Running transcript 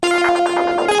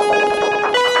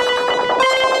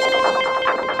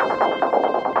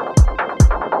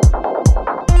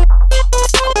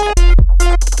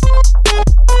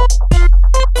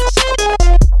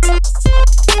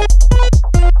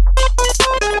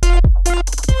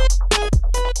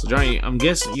Johnny, I'm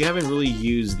guessing you haven't really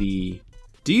used the...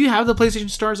 Do you have the PlayStation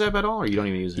Stars app at all, or you don't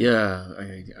even use it? Yeah,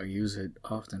 I use it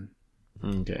often.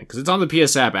 Okay, because it's on the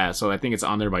PS app, so I think it's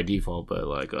on there by default. But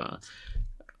like,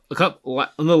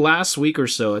 in the last week or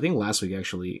so, I think last week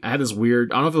actually, I had this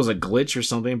weird. I don't know if it was a glitch or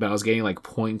something, but I was getting like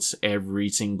points every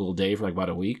single day for like about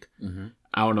a week. Mm-hmm.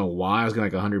 I don't know why I was getting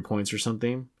like 100 points or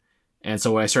something. And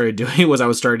so what I started doing was I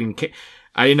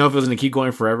didn't know if it was going to keep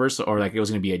going forever, or like it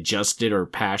was going to be adjusted or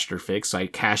patched or fixed. So I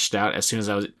cashed out as soon as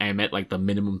I met like the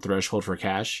minimum threshold for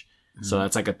cash. Mm-hmm. So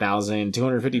that's like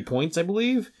 1,250 points, I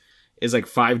believe, is like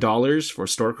 $5 for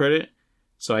store credit.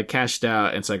 So I cashed out.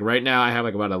 And it's like right now I have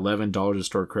like about $11 of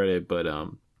store credit. But I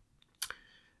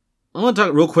want to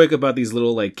talk real quick about these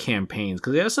little like campaigns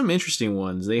because they have some interesting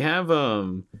ones. They have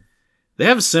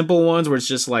simple ones where it's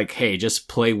just like, hey, just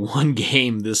play one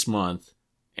game this month.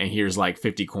 And here's like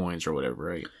 50 coins or whatever,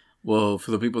 right? Well,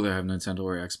 for the people that have Nintendo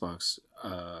or Xbox,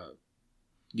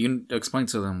 you explain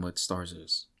to them what Stars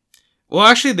is. Well,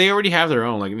 actually, they already have their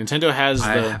own. Like Nintendo has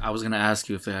I was gonna ask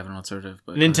you if they have an alternative,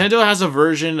 but Nintendo has a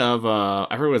version of I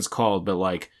forget what it's called, but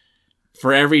like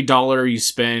for every dollar you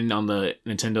spend on the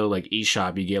Nintendo like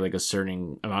eShop, you get like a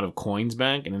certain amount of coins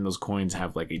back, and then those coins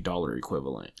have like $1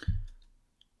 equivalent.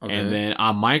 Okay. And then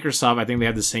on Microsoft, I think they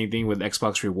have the same thing with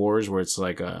Xbox Rewards, where it's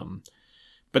like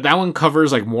but that one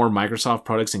covers like more Microsoft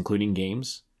products, including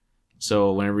games.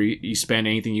 So whenever you spend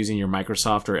anything using your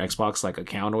Microsoft or Xbox like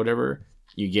account or whatever,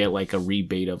 you get like a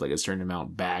rebate of like a certain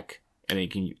amount back, and then you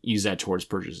can use that towards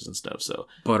purchases and stuff. So,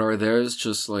 but are theirs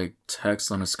just like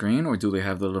text on a screen, or do they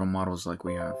have the little models like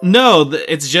we have? No,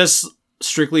 it's just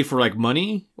strictly for like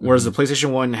money. Whereas the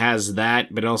PlayStation 1 has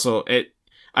that, but also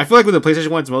I feel like with the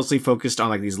PlayStation 1, it's mostly focused on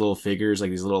like these little figures, like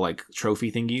these little like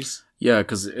trophy thingies. Yeah,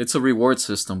 because it's a reward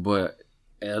system, but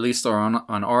at least on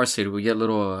our side, we get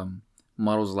little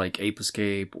models like Ape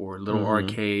Escape or little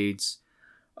arcades,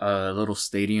 little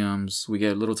stadiums. We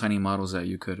get little tiny models that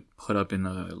you could put up in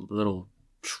a little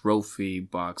trophy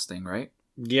box thing, right?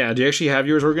 Yeah. Do you actually have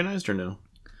yours organized or no?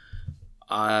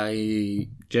 Do you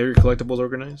have your collectibles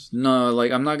organized? No,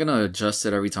 like I'm not gonna adjust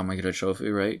it every time I get a trophy,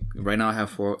 right? Right now I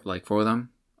have four of them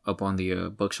up on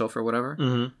the bookshelf or whatever.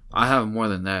 Mm-hmm. I have more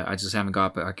than that. I just haven't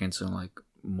got back into like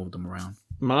move them around.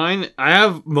 Mine, I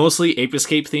have mostly Ape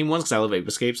Escape themed ones because I love Ape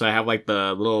Escape. So I have like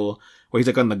the little where he's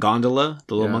like on the gondola,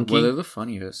 the little monkey. Well, they're the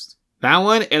funniest. That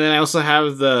one, and then I also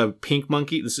have the pink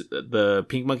monkey, the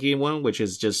pink monkey one, which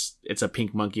is just it's a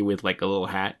pink monkey with like a little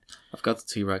hat. I've got the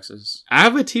T-Rexes. I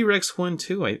have a T-Rex one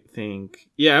too, I think.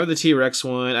 Yeah, I have the T-Rex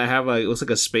one. I have it looks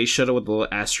like a space shuttle with the little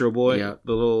Astro Boy, the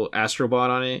little Astrobot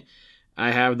on it.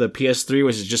 I have the PS3,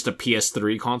 which is just a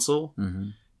PS3 console,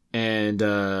 and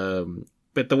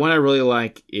but the one I really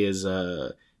like is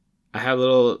I have a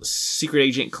little Secret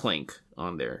Agent Clank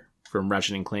on there from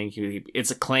Ratchet and Clank.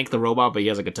 It's a Clank the robot, but he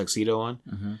has like a tuxedo on.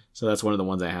 Mm-hmm. So that's one of the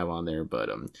ones I have on there. But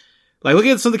like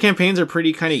looking at some of the campaigns are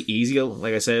pretty kind of easy.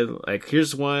 Like I said, like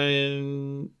here's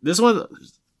one. This one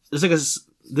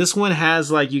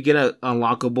has like you get a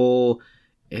unlockable.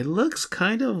 It looks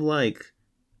kind of like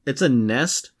it's a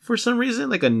nest for some reason,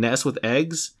 like a nest with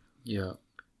eggs. Yeah.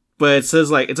 But it says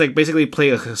like it's like basically play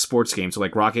a sports game, so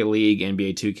like Rocket League,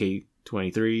 NBA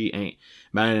 2K23,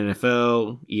 Madden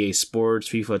NFL, EA Sports,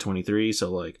 FIFA 23. So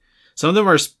like some of them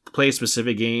are play a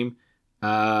specific game.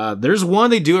 There's one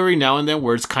they do every now and then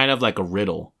where it's kind of like a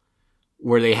riddle,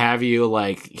 where they have you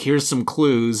like here's some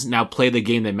clues, now play the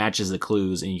game that matches the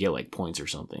clues, and you get like points or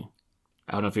something.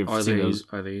 I don't know if you've seen those.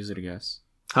 Are they easy to guess?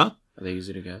 Huh? Are they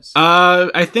easy to guess?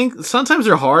 I think sometimes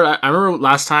they're hard. I remember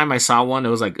last time I saw one, it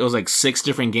was like 6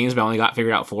 different games, but I only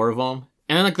figured out 4 of them.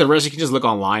 And then like the rest, you can just look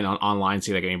online,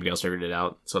 see like anybody else figured it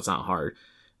out. So it's not hard.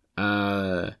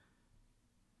 So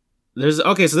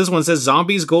this one says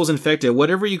zombies, ghouls, infected,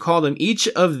 whatever you call them. Each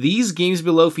of these games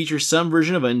below features some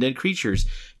version of undead creatures.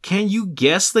 Can you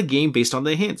guess the game based on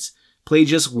the hints? Play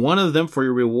just one of them for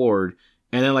your reward.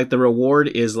 And then like the reward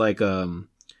is like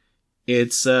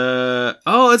it's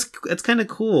kind of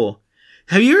cool.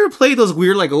 Have you ever played those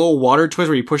weird like little water toys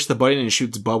where you push the button and it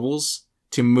shoots bubbles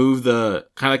to move the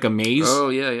kind of like a maze? Oh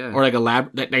yeah. Or like a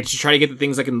lab that you try to get the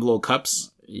things like in the little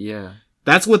cups. Yeah,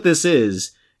 that's what this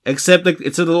is. Except like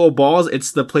it's the little balls.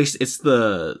 It's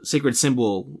the sacred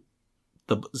symbol.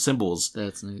 The symbols.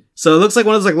 That's neat. So it looks like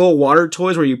one of those like little water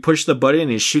toys where you push the button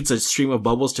and it shoots a stream of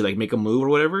bubbles to like make them move or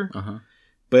whatever.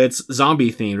 But it's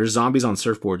zombie themed. There's zombies on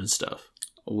surfboards and stuff.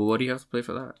 Well, what do you have to play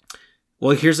for that?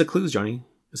 Well, here's the clues, Johnny.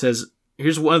 It says,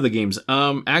 here's one of the games.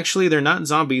 Actually, they're not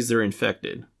zombies, they're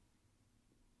infected.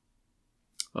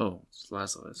 Oh, it's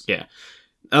Last of Us. Yeah.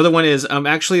 The other one is,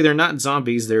 actually, they're not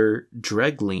zombies, they're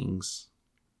dreglings.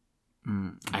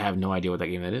 I have no idea what that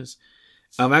game that is.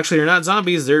 Actually, they're not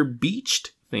zombies. They're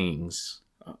beached things.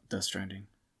 Oh, Death Stranding.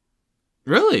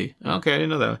 Really? Okay, I didn't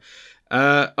know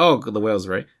that. The whales,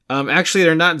 right? Actually,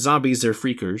 they're not zombies. They're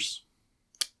freakers.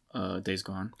 Days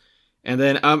Gone. And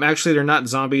then, actually, they're not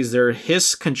zombies. They're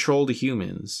hiss-controlled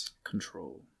humans.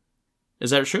 Control.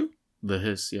 Is that true? The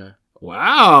hiss, yeah.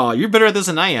 Wow, you're better at this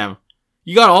than I am.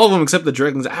 You got all of them except the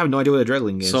Dreglings. I have no idea what a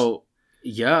Dregling is. So,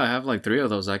 yeah, I have like 3 of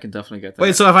those. I can definitely get that.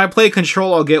 Wait, so if I play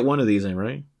Control, I'll get one of these in,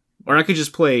 right? Or I could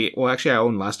just play... Well, actually, I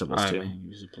own Last of Us, too. I mean,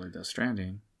 you should play Death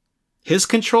Stranding. His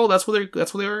Control? That's what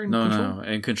they are in No, Control? no.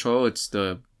 In Control, it's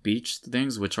the beach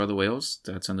things, which are the whales.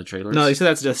 That's in the trailers. No, they said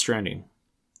that's Death Stranding.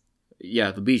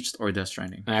 Yeah, the beach or Death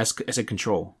Stranding. I said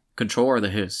Control. Control or the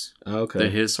hiss. Okay. The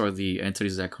hiss are the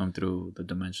entities that come through the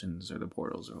dimensions or the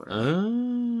portals or whatever.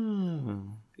 Oh.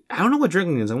 I don't know what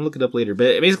Dregling is. I'm going to look it up later.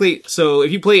 But basically, so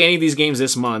if you play any of these games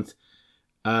this month,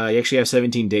 you actually have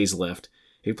 17 days left.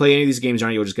 If you play any of these games,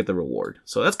 Johnny, you'll just get the reward.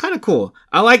 So that's kind of cool.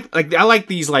 I like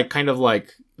these kind of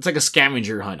it's like a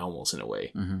scavenger hunt almost in a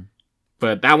way. Mm-hmm.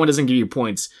 But that one doesn't give you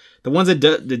points. The ones that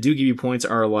do give you points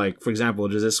are for example,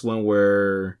 there's this one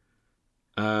where,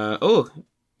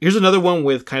 here's another one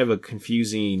with kind of a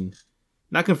confusing,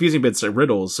 not confusing, but it's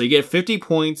riddles. So you get 50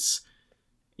 points.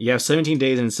 You have 17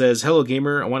 days, and it says, "Hello,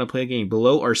 gamer. I want to play a game.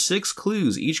 Below are 6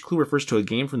 clues. Each clue refers to a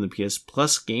game from the PS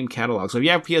Plus game catalog." So if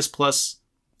you have PS Plus,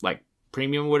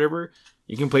 Premium, whatever,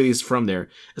 you can play these from there.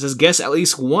 It says, "Guess at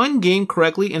least one game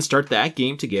correctly and start that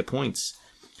game to get points."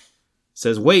 It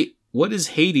says, "Wait, what is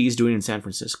Hades doing in San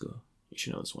Francisco?" You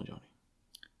should know this one, Johnny.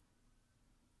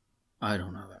 I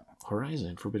don't know that one.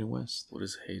 Horizon Forbidden West. What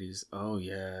is Hades? Oh,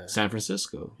 yeah. San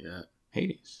Francisco. Yeah.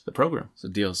 Hades, the program. It's a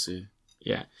DLC.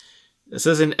 Yeah. It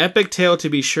says, "An epic tale to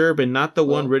be sure, but not the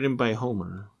one written by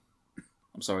Homer."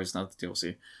 I'm sorry, it's not the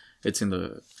DLC. It's in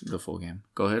the full game.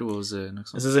 Go ahead. What was the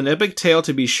next one? This is an epic tale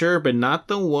to be sure, but not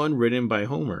the one written by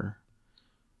Homer.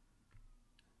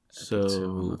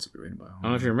 Not to be written by Homer. I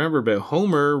don't know if you remember, but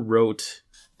Homer wrote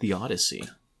the Odyssey.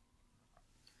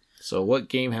 So what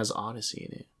game has Odyssey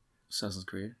in it? Assassin's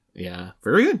Creed. Yeah,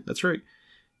 very good. That's right.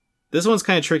 This one's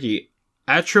kind of tricky.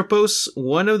 Atropos,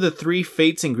 one of the 3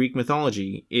 fates in Greek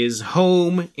mythology, is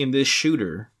home in this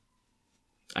shooter.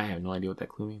 I have no idea what that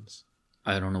clue means.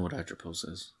 I don't know what Atropos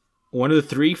is. One of the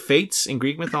 3 fates in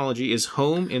Greek mythology is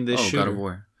home in this shooter. God of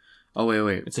War. Oh,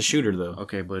 wait. It's a shooter, though.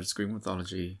 Okay, but it's Greek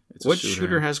mythology. What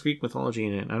shooter has Greek mythology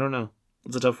in it? I don't know.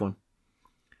 It's a tough one.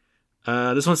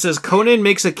 This one says, Conan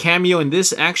makes a cameo in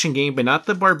this action game, but not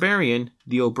the Barbarian,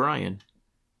 the O'Brien.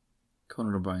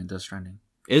 Conan O'Brien, Death Stranding.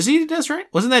 Is he Death Stranding?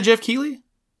 Wasn't that Jeff Keighley?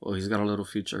 Well, he's got a little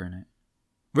feature in it.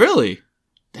 Really?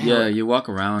 Damn. Yeah, you walk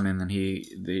around and then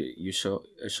it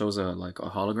shows a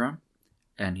hologram.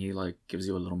 And he gives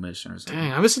you a little mission or something.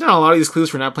 Dang, I'm missing out on a lot of these clues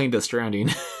for not playing Death Stranding.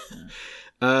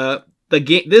 Yeah.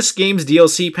 This game's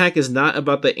DLC pack is not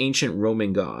about the ancient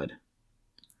Roman god.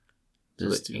 So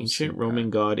the ancient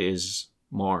Roman god is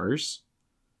Mars.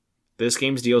 This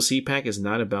game's DLC pack is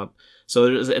not about... So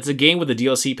it's a game with a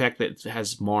DLC pack that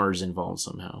has Mars involved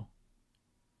somehow.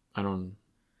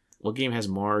 What game has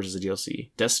Mars as a DLC?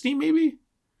 Destiny, maybe?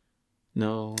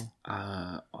 No.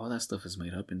 All that stuff is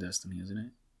made up in Destiny, isn't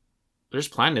it? There's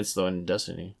planets, though, in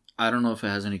Destiny. I don't know if it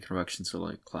has any connection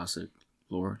to, classic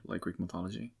lore, like Greek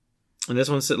mythology. And this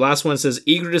last one says,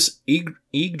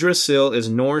 Yggdrasil is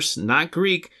Norse, not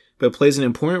Greek, but plays an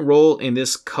important role in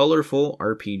this colorful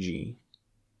RPG.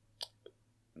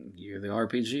 You're the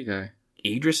RPG guy.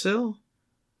 Yggdrasil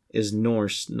is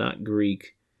Norse, not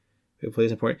Greek. It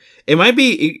plays important. It might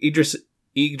be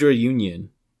Yggdra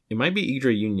Union. It might be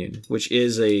Yggdra Union, which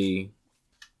is a...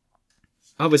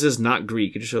 Oh, but it says not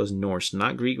Greek. It just shows Norse.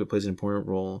 Not Greek, but plays an important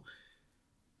role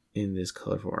in this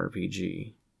colorful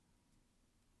RPG.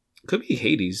 Could be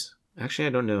Hades. Actually,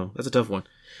 I don't know. That's a tough one.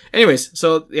 Anyways,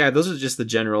 so yeah, those are just the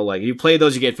general, you play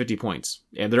those, you get 50 points.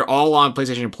 And they're all on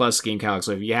PlayStation Plus game catalog.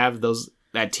 So if you have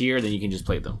that tier, then you can just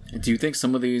play them. Do you think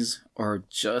some of these are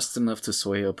just enough to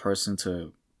sway a person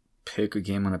to pick a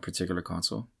game on a particular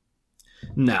console?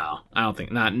 No, I don't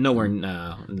think. Nowhere.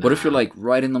 No. What if you're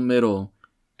right in the middle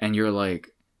and you're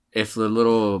if the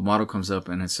little model comes up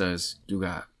and it says, you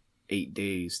got 8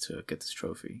 days to get this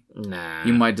trophy. Nah.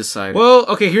 You might decide. Well,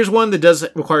 okay, here's one that does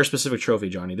require a specific trophy,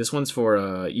 Johnny. This one's for,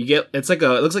 it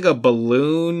looks like a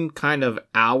balloon kind of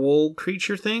owl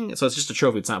creature thing. So it's just a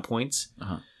trophy, it's not points.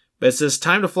 Uh-huh. But it says,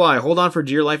 time to fly. Hold on for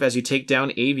dear life as you take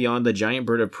down Avion, the giant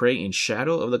bird of prey in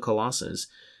Shadow of the Colossus.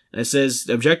 And it says,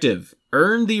 objective,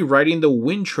 earn the Riding the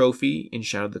Wind trophy in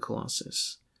Shadow of the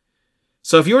Colossus.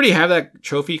 So if you already have that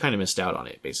trophy, you kind of missed out on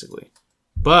it, basically.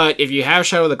 But if you have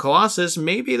Shadow of the Colossus,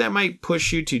 maybe that might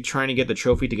push you to trying to get the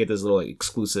trophy to get this little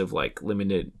exclusive,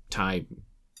 limited time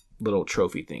little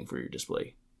trophy thing for your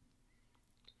display.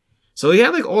 So they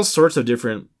have like all sorts of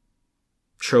different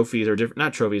trophies, or different,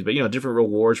 not trophies, but different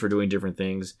rewards for doing different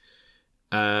things.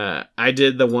 I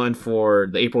did the one for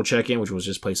the April check-in, which was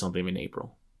just play something in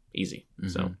April. Easy. Mm-hmm.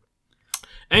 So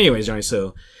anyways, Johnny,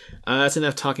 so that's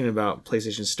enough talking about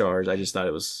PlayStation Stars. I just thought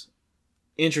it was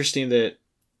interesting that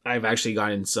I've actually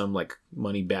gotten some like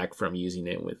money back from using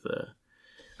it with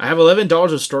I have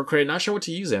 $11 of store credit. Not sure what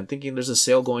to use it. I'm thinking there's a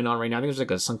sale going on right now. I think there's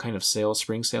like some kind of sale,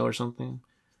 spring sale or something.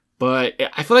 But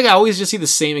I feel like I always just see the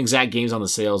same exact games on the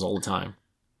sales all the time.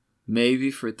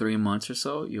 Maybe for 3 months or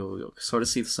so, you'll sort of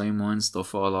see the same ones. They'll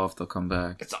fall off. They'll come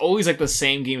back. It's always like the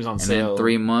same games on sale. And in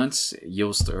 3 months,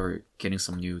 you'll start getting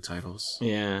some new titles.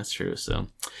 Yeah, that's true. So,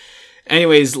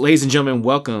 anyways, ladies and gentlemen,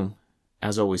 welcome,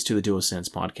 as always, to the DualSense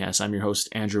Podcast. I'm your host,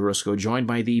 Andrew Roscoe, joined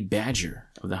by the Badger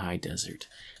of the High Desert,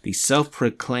 the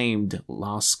self-proclaimed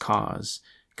lost cause,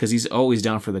 because he's always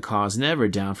down for the cause, never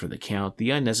down for the count, the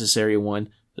unnecessary one,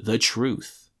 the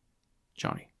truth.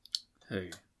 Johnny.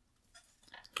 Hey.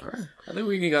 All right. I think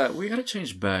we gotta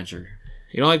change Badger.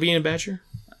 You don't like being a Badger?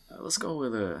 Let's go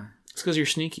with It's because you're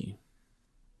sneaky.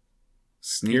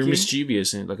 Sneaky? You're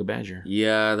mischievous and like a Badger.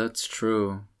 Yeah, that's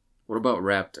true. What about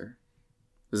Raptor?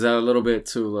 Is that a little bit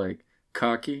too like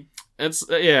cocky?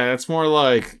 It's more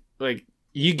like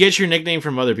you get your nickname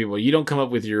from other people. You don't come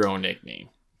up with your own nickname.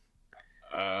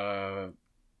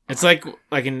 It's like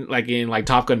in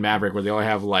Top Gun Maverick, where they all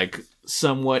have like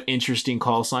somewhat interesting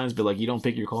call signs, but like you don't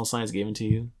pick your call signs given to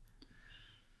you.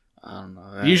 I don't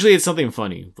know. Usually it's something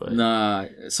funny, but nah.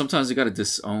 Sometimes you gotta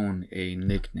disown a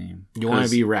nickname. You want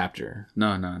to be Raptor?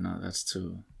 No. That's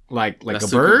too like a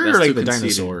bird or like the conceited.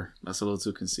 Dinosaur. That's a little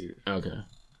too conceited. Okay.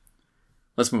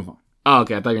 Let's move on. Oh,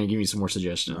 okay. I thought you were gonna give me some more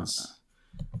suggestions.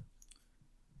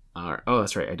 All right. Oh,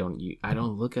 that's right. I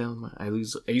don't look at I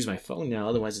use my phone now.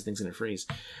 Otherwise, this thing's gonna freeze.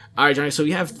 All right, Johnny. So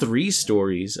we have 3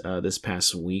 stories this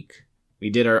past week. We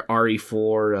did our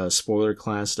RE4 spoiler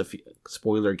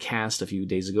cast a few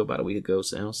days ago, about a week ago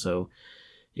now. So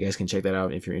you guys can check that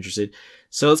out if you're interested.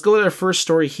 So let's go with our first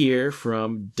story here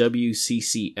from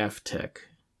WCCF Tech.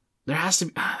 There has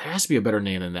to be a better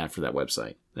name than that for that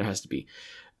website. There has to be.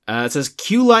 It says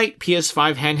Q-Lite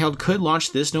PS5 handheld could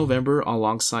launch this November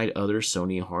alongside other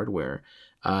Sony hardware.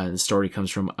 And the story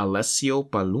comes from Alessio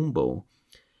Palumbo.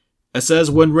 It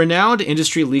says, when renowned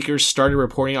industry leakers started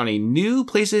reporting on a new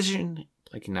PlayStation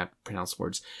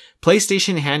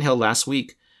handheld last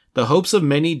week, the hopes of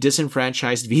many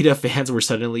disenfranchised Vita fans were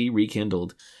suddenly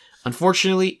rekindled.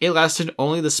 Unfortunately, it lasted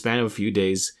only the span of a few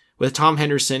days, with Tom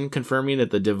Henderson confirming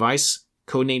that the device,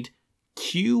 codenamed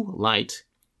Q-Lite,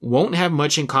 won't have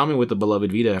much in common with the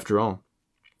beloved Vita after all.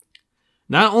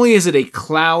 Not only is it a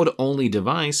cloud-only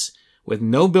device, with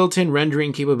no built-in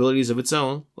rendering capabilities of its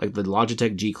own, like the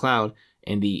Logitech G Cloud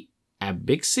and the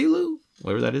Abixilu,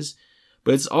 whatever that is,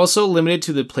 but it's also limited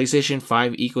to the PlayStation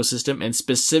 5 ecosystem and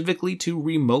specifically to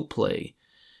remote play.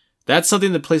 That's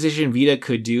something the PlayStation Vita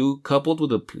could do, coupled with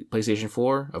the PlayStation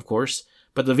 4, of course,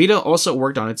 but the Vita also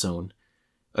worked on its own.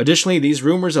 Additionally, these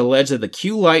rumors allege that the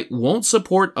Q-Lite won't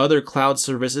support other cloud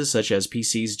services such as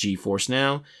PC's GeForce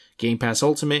Now, Game Pass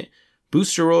Ultimate,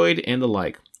 Boosteroid, and the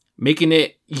like, making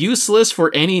it useless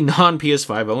for any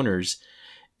non-PS5 owners.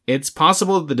 It's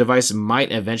possible that the device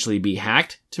might eventually be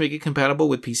hacked to make it compatible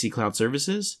with PC cloud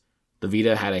services. The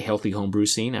Vita had a healthy homebrew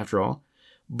scene, after all.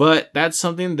 But that's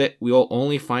something that we'll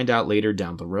only find out later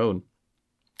down the road.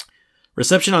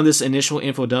 Reception on this initial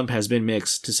info dump has been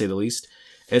mixed, to say the least.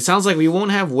 It sounds like we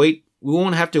won't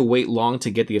have to wait long to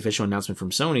get the official announcement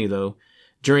from Sony, though.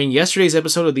 During yesterday's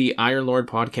episode of the Iron Lord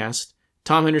podcast,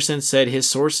 Tom Henderson said his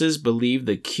sources believe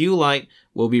the Q-Lite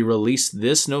will be released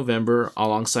this November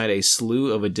alongside a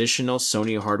slew of additional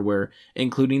Sony hardware,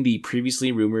 including the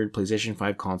previously rumored PlayStation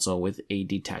 5 console with a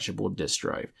detachable disc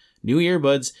drive, new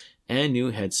earbuds, and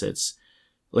new headsets.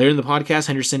 Later in the podcast,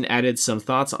 Henderson added some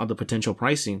thoughts on the potential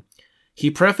pricing.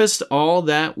 He prefaced all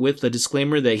that with the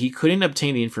disclaimer that he couldn't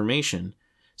obtain the information.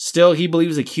 Still, he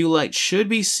believes the Q-Lite should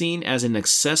be seen as an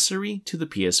accessory to the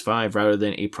PS5 rather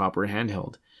than a proper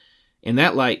handheld. In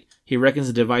that light, he reckons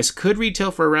the device could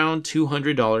retail for around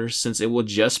 $200 since it will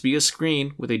just be a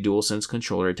screen with a DualSense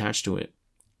controller attached to it.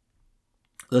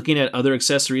 Looking at other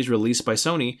accessories released by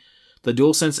Sony, the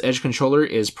DualSense Edge controller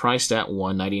is priced at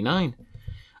 $199.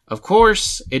 Of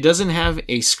course, it doesn't have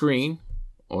a screen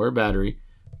or a battery,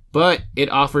 but it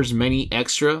offers many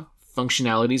extra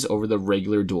functionalities over the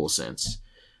regular DualSense,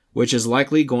 which is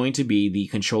likely going to be the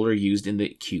controller used in the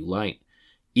Q-Lite.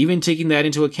 Even taking that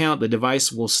into account, the device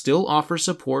will still offer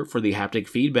support for the haptic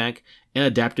feedback and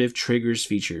adaptive triggers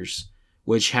features,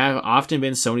 which have often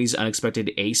been Sony's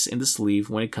unexpected ace in the sleeve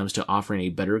when it comes to offering a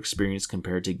better experience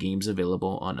compared to games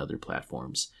available on other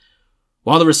platforms.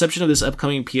 While the reception of this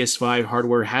upcoming PS5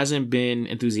 hardware hasn't been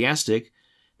enthusiastic,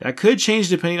 that could change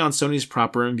depending on Sony's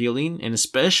proper unveiling and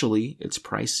especially its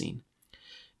pricing.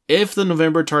 If the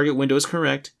November target window is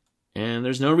correct, and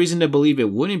there's no reason to believe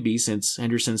it wouldn't be since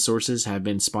Henderson's sources have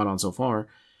been spot on so far,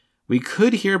 we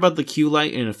could hear about the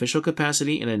Q-Lite in official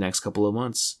capacity in the next couple of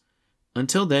months.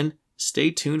 Until then,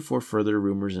 stay tuned for further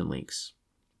rumors and leaks.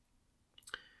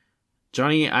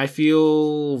 Johnny, I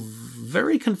feel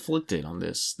very conflicted on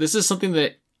this. This is something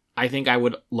that I think I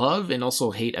would love and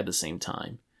also hate at the same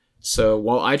time. So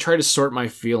while I try to sort my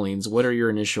feelings, what are your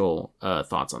initial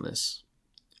thoughts on this?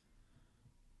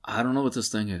 I don't know what this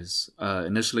thing is.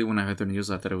 Initially, when I heard the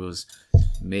news, I thought it was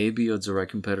maybe a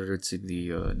direct competitor to the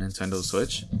Nintendo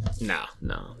Switch. No,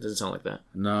 it doesn't sound like that.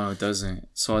 No, it doesn't.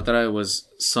 So I thought it was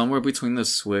somewhere between the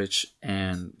Switch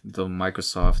and the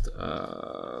Microsoft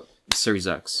Series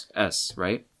S,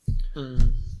 right? I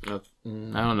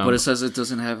don't know. But it says it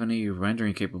doesn't have any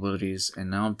rendering capabilities, and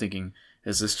now I'm thinking,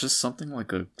 is this just something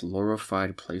like a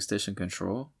glorified PlayStation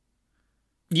control?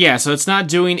 Yeah, so it's not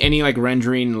doing any like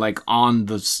rendering like on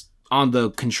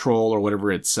the control or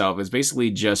whatever itself. It's basically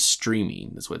just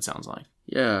streaming. That's what it sounds like.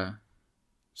 Yeah.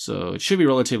 So it should be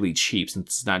relatively cheap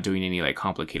since it's not doing any like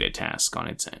complicated tasks on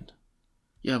its end.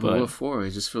 Yeah, but what for?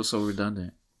 It just feels so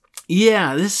redundant.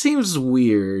 Yeah, this seems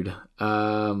weird.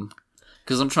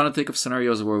 Because I'm trying to think of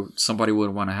scenarios where somebody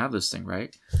would want to have this thing,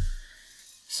 right?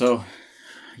 So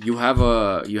you have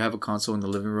a console in the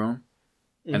living room.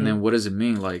 And then what does it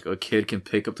mean? Like a kid can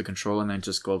pick up the controller and then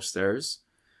just go upstairs,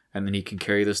 and then he can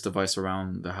carry this device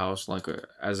around the house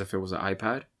as if it was an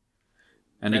iPad.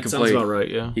 And that sounds about right.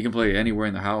 Yeah, he can play anywhere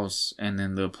in the house, and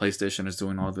then the PlayStation is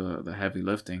doing all the heavy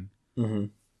lifting. Mm-hmm.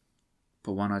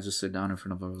 But why not just sit down in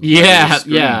front of a screen?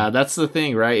 Yeah, that's the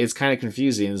thing, right? It's kind of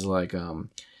confusing. It's like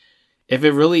if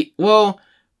it really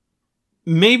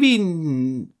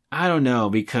maybe I don't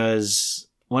know, because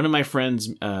one of my friends,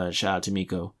 shout out to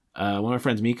Miko. One of my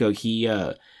friends, Miko, he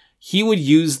would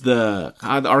use the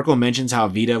article mentions how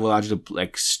Vita will allow you to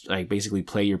like basically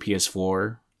play your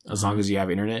PS4 as long as you have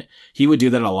internet. He would do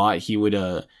that a lot. He would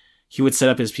set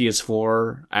up his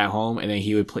PS4 at home, and then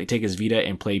he would take his Vita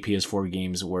and play PS4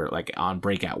 games where like on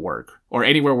break at work or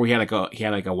anywhere where he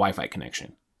had a Wi-Fi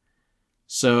connection.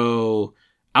 So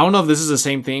I don't know if this is the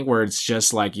same thing where it's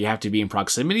just like you have to be in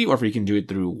proximity, or if you can do it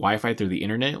through Wi-Fi through the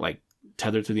internet, like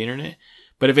tethered to the internet.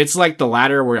 But if it's like the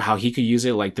latter where how he could use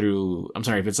it like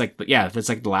if it's like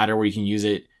the latter where you can use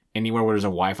it anywhere where there's a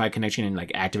Wi-Fi connection and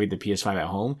like activate the PS5 at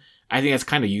home, I think that's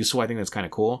kind of useful. I think that's kind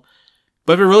of cool.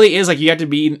 But if it really is like you have to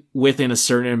be within a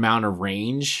certain amount of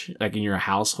range, like in your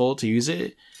household to use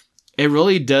it, it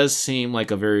really does seem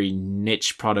like a very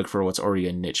niche product for what's already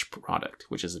a niche product,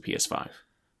 which is the PS5.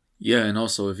 Yeah, and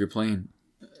also if you're playing,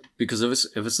 because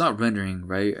if it's not rendering,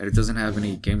 right, and it doesn't have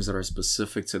any games that are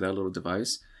specific to that little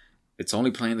device, it's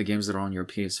only playing the games that are on your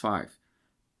PS5.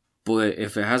 But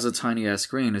if it has a tiny ass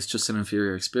screen, it's just an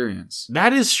inferior experience.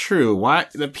 That is true. Why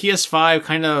the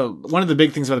PS5 one of the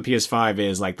big things about the PS5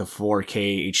 is like the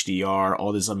 4K HDR,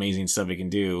 all this amazing stuff it can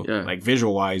do, like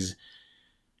visual wise.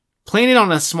 Playing it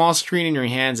on a small screen in your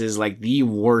hands is like the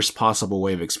worst possible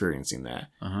way of experiencing that.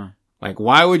 Like,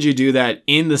 why would you do that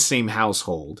in the same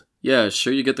household? Yeah,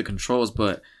 sure, you get the controls,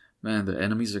 but man, the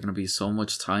enemies are going to be so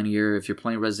much tinier. If you're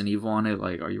playing Resident Evil on it,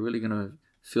 like, are you really going to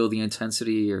feel the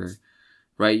intensity? Or,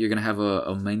 right, you're going to have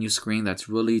a menu screen that's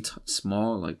really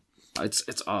small. Like,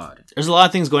 it's odd. There's a lot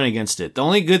of things going against it. The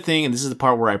only good thing, and this is the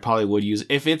part where I probably would use,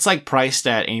 if it's like priced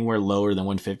at anywhere lower than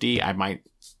 $150,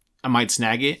 I might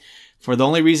snag it. For the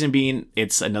only reason being,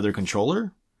 it's another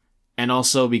controller. And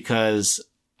also because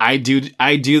I do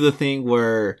the thing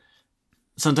where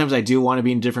sometimes I do want to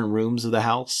be in different rooms of the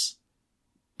house.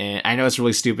 And I know it's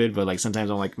really stupid, but like sometimes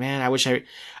I'm like, man, I wish I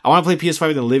want to play PS5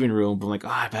 in the living room, but I'm like,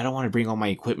 but I don't want to bring all my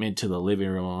equipment to the living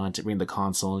room. I want to bring the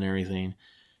console and everything.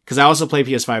 Because I also play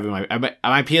PS5 in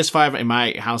my PS5 in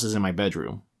my house is in my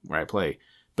bedroom where I play.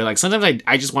 But like sometimes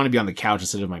I just want to be on the couch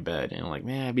instead of my bed, and I'm like,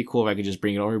 man, it'd be cool if I could just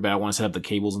bring it over. But I want to set up the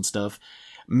cables and stuff.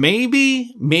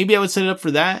 Maybe I would set it up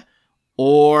for that,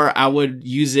 or I would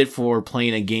use it for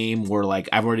playing a game where like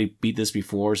I've already beat this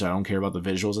before, so I don't care about the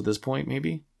visuals at this point.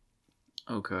 Maybe.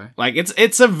 Okay. Like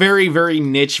it's a very, very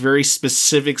niche, very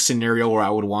specific scenario where I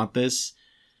would want this.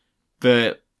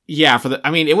 But yeah,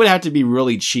 it would have to be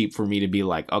really cheap for me to be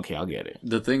like, okay, I'll get it.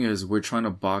 The thing is, we're trying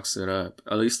to box it up.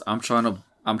 At least I'm trying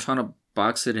to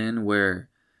box it in where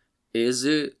is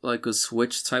it like a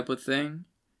Switch type of thing?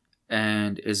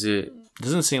 And is it...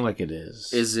 Doesn't seem like it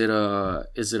is. Is it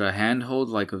a handhold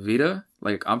like a Vita?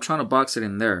 Like, I'm trying to box it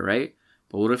in there, right?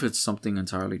 But what if it's something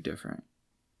entirely different?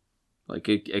 Like,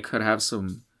 it could have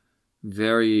some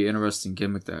very interesting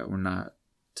gimmick that we're not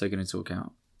taking into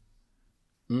account.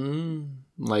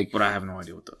 But I have no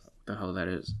idea what the hell that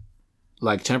is.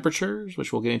 Like temperatures,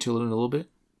 which we'll get into in a little bit.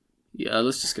 Yeah,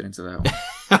 let's just get into that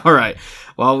one. All right.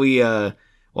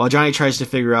 While Johnny tries to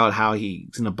figure out how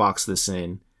he's gonna box this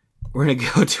in, we're gonna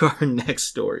go to our next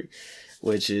story,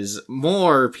 which is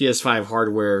more PS5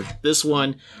 hardware. This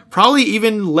one probably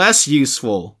even less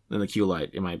useful than the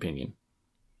Q-Lite, in my opinion.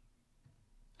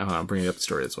 I'm bringing up the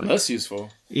story this way. Less useful.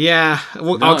 Yeah,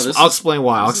 well, I'll explain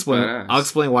why. I'll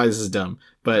explain why this is dumb.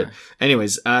 But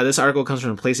anyways, this article comes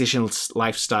from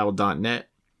PlayStationLifestyle.net.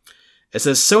 It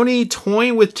says Sony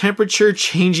toying with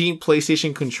temperature-changing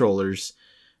PlayStation controllers,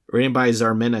 written by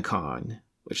Zarmenicon,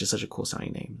 which is such a cool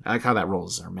sounding name. I like how that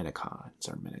rolls. Zarmenicon.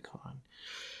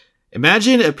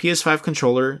 Imagine a PS5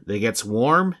 controller that gets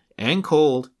warm and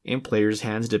cold in players'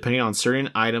 hands depending on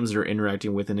certain items they're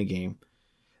interacting with in a game.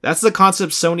 That's the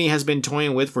concept Sony has been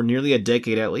toying with for nearly a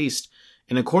decade at least,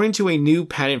 and according to a new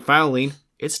patent filing,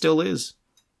 it still is.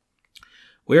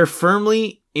 We are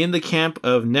firmly in the camp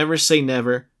of never say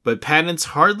never, but patents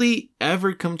hardly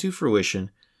ever come to fruition.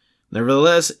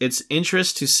 Nevertheless, it's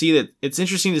interesting to see that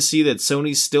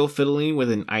Sony's still fiddling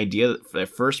with an idea that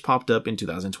first popped up in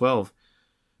 2012.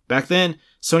 Back then,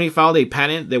 Sony filed a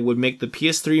patent that would make the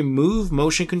PS3 Move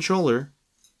motion controller.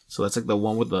 So that's like the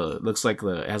one with it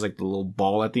has like the little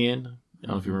ball at the end. I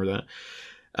don't know if you remember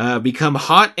that. Become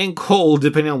hot and cold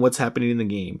depending on what's happening in the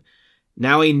game.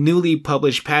 Now a newly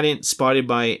published patent spotted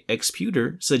by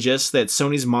Xputer suggests that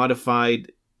Sony has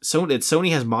modified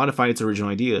its original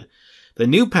idea. The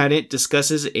new patent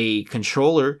discusses a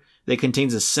controller that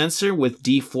contains a sensor with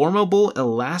deformable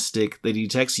elastic that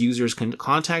detects users'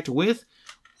 contact with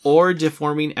or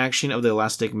deforming action of the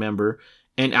elastic member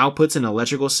and outputs an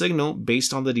electrical signal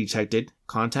based on the detected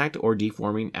contact or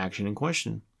deforming action in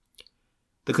question.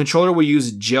 The controller will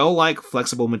use gel-like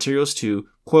flexible materials to,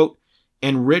 quote,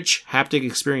 enrich haptic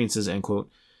experiences, end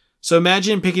quote. So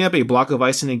imagine picking up a block of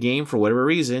ice in a game for whatever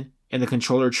reason, and the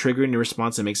controller triggering a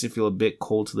response that makes it feel a bit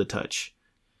cold to the touch.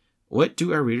 What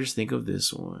do our readers think of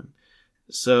this one?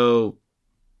 So,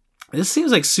 this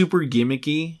seems like super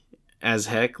gimmicky as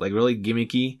heck, like really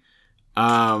gimmicky.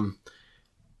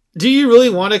 Do you really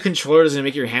want a controller that's gonna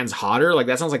make your hands hotter? Like,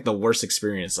 that sounds like the worst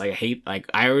experience. Like,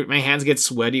 my hands get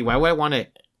sweaty. Why would I want to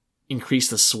increase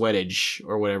the sweatage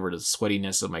or whatever, the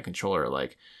sweatiness of my controller?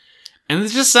 Like, and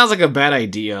this just sounds like a bad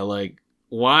idea. Like,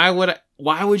 why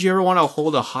would you ever want to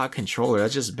hold a hot controller?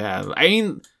 That's just bad. I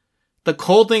mean, the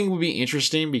cold thing would be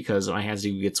interesting because my hands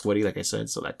do get sweaty, like I said,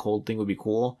 so that cold thing would be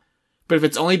cool. But if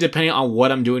it's only depending on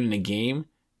what I'm doing in a game,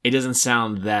 it doesn't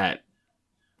sound that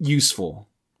useful,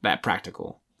 that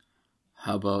practical.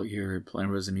 How about you're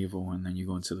playing Resident Evil and then you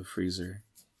go into the freezer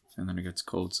and then it gets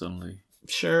cold suddenly?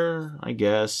 Sure, I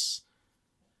guess.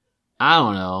 I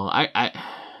don't know.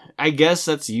 I guess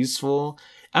that's useful.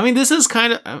 I mean, this is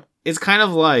it's kind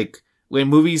of like when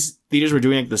theaters were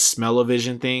doing like the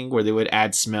smell-o-vision thing where they would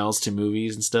add smells to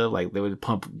movies and stuff. Like they would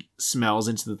pump smells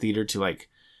into the theater to like,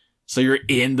 so you're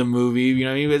in the movie, you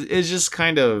know what I mean? It's just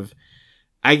kind of,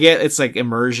 I get it's like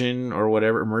immersion or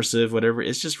whatever, immersive, whatever.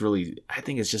 It's just really, I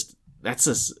think it's just,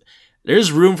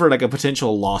 there's room for like a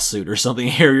potential lawsuit or something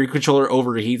here. Your controller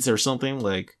overheats or something.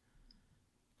 Like,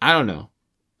 I don't know.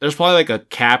 There's probably like a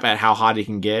cap at how hot it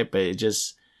can get, but it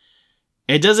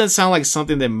doesn't sound like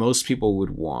something that most people would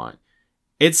want.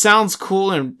 It sounds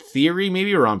cool in theory,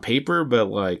 maybe, or on paper, but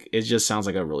like, it just sounds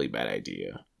like a really bad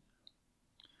idea,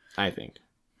 I think.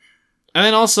 And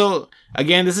then also,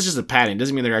 again, this is just a patent.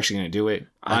 Doesn't mean they're actually going to do it.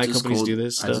 A lot of companies do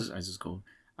this stuff.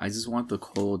 I just want the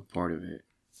cold part of it.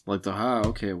 Like the hot,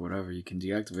 okay, whatever. You can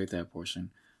deactivate that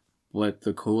portion. But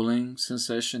the cooling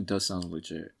sensation does sound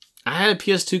legit. I had a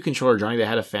PS2 controller, Johnny, that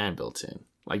had a fan built in.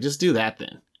 Like, just do that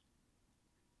then.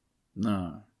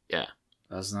 No. Yeah.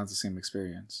 That's not the same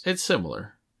experience. It's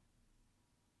similar.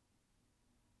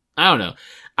 I don't know.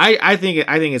 I think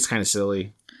it's kind of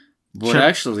silly. But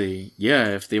actually, yeah,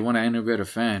 if they want to integrate a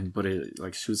fan, but it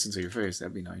like shoots into your face,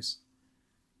 that'd be nice.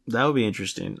 That would be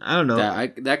interesting. I don't know.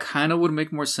 That kind of would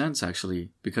make more sense, actually.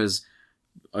 Because,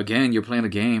 again, you're playing a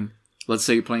game. Let's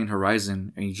say you're playing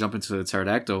Horizon, and you jump into the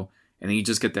pterodactyl, and then you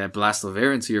just get that blast of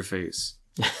air into your face.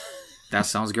 That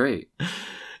sounds great.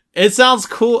 It sounds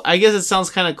cool. I guess it sounds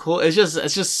kind of cool. It's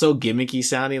just so gimmicky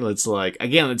sounding. It's like,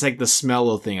 again, it's like the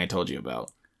smell thing I told you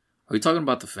about. Are you talking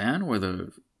about the fan or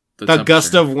the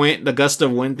gust of wind? The gust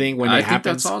of wind thing when it happens. I think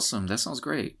that's awesome. That sounds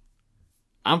great.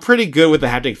 I'm pretty good with the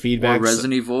haptic feedback. Or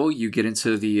Resident Evil, you get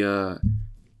into the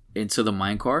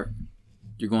minecart.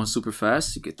 You're going super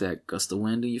fast. You get that gust of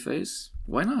wind in your face.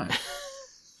 Why not?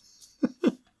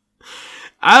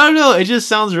 I don't know. It just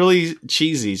sounds really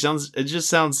cheesy. It just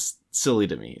sounds silly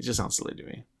to me.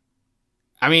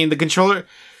 I mean, the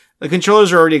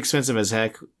controllers are already expensive as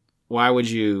heck. Why would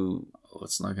you? Oh,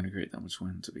 it's not going to create that much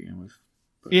wind to begin with.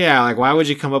 But... Yeah, like why would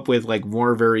you come up with like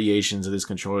more variations of this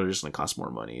controller just going to cost more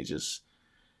money? It just,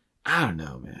 I don't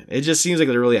know, man. It just seems like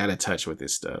they're really out of touch with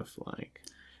this stuff. Like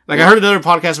I heard another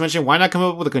podcast mention, why not come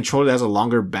up with a controller that has a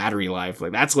longer battery life?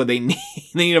 Like that's what they need.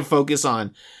 They need to focus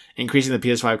on increasing the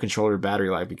PS5 controller battery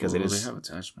life because they have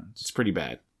attachments. It's pretty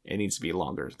bad. It needs to be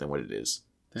longer than what it is.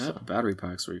 They have battery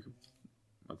packs where you can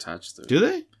attach to. Do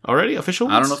they already official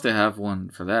ones? I don't know if they have one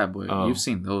for that, but you've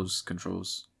seen those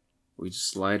controls. We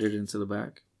just slide it into the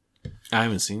back. I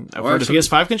haven't seen that. For the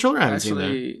PS5 controller, I haven't seen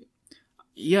that.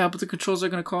 Yeah, but the controls are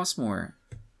going to cost more.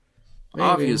 Maybe.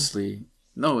 Obviously.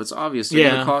 No, it's obvious. They're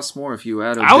going to cost more if you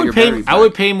add a bigger battery pack. I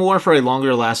would pay more for a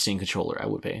longer lasting controller. I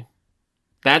would pay.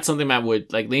 That's something I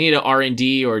would like. They need an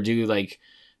R&D or do like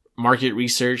market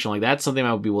research, and like that's something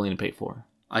I would be willing to pay for.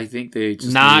 I think they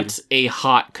just not a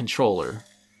hot controller,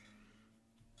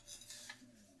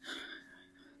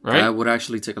 right? That would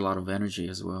actually take a lot of energy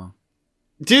as well.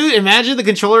 Dude, imagine the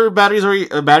controller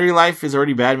battery life is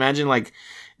already bad. Imagine like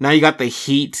now you got the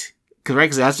heat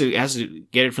because it has to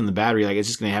get it from the battery. Like it's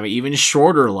just gonna have an even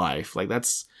shorter life. Like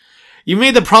you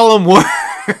made the problem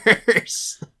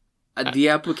worse. The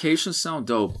applications sound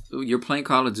dope. You're playing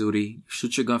Call of Duty,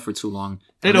 shoot your gun for too long,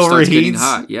 it overheats. Starts getting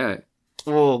hot. Yeah.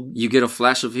 Well, you get a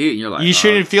flash of heat, and you're like, you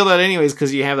shouldn't feel that anyways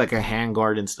because you have like a hand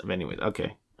guard and stuff. Anyways,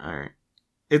 okay, all right,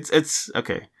 it's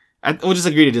okay. We'll just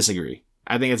agree to disagree.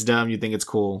 I think it's dumb. You think it's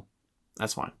cool.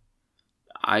 That's fine.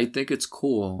 I think it's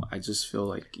cool. I just feel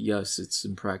like yes, it's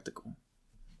impractical.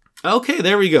 Okay,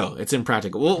 there we go. It's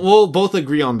impractical. We'll both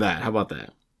agree on that. How about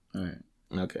that? All right.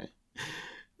 Okay.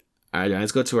 All right,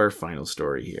 let's go to our final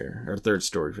story here. Our third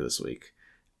story for this week.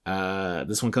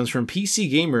 This one comes from PC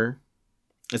Gamer.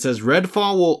 It says,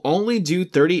 Redfall will only do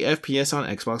 30 FPS on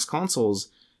Xbox consoles,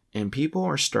 and people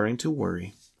are starting to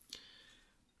worry.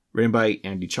 Written by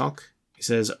Andy Chalk. He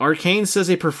says, Arcane says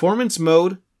a performance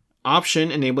mode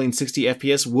option enabling 60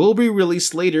 FPS will be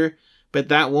released later, but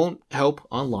that won't help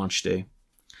on launch day.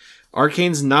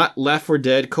 Arcane's not Left 4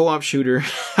 Dead co-op shooter,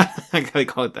 I gotta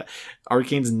call it that.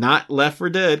 Arcane's not Left 4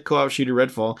 Dead co-op shooter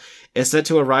Redfall is set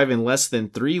to arrive in less than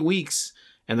 3 weeks,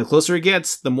 and the closer it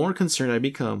gets, the more concerned I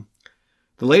become.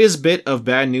 The latest bit of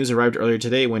bad news arrived earlier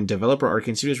today when developer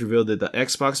Arcane Studios revealed that the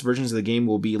Xbox versions of the game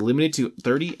will be limited to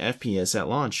 30 FPS at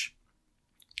launch.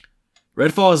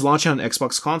 Redfall is launching on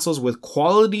Xbox consoles with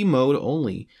quality mode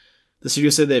only. The studio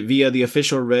said that via the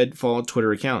official Redfall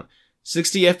Twitter account.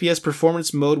 60 FPS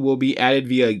performance mode will be added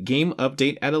via game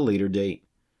update at a later date.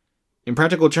 In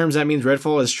practical terms, that means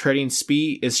Redfall is trading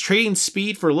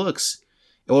speed for looks.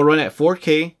 It will run at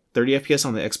 4K, 30 FPS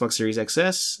on the Xbox Series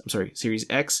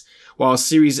X, while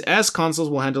Series S consoles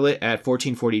will handle it at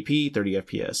 1440p, 30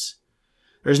 FPS.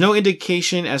 There's no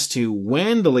indication as to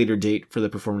when the later date for the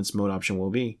performance mode option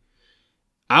will be.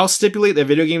 I'll stipulate that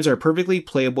video games are perfectly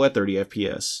playable at 30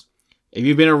 FPS. If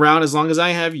you've been around as long as I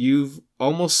have, you've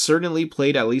almost certainly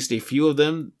played at least a few of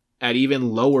them at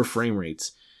even lower frame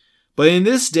rates. But in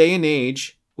this day and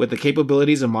age, with the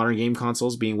capabilities of modern game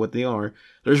consoles being what they are,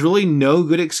 there's really no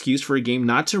good excuse for a game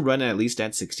not to run at least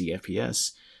at 60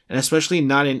 FPS. And especially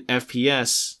not in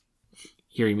FPS,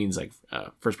 here he means like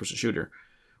first-person shooter,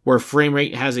 where frame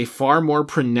rate has a far more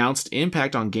pronounced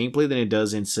impact on gameplay than it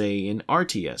does in, say, in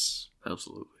RTS.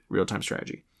 Absolutely. Real-time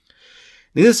strategy.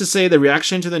 Needless to say, the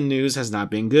reaction to the news has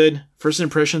not been good. First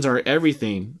impressions are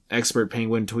everything, Expert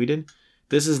Penguin tweeted.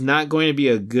 This is not going to be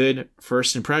a good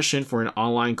first impression for an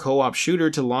online co-op shooter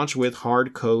to launch with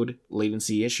hard code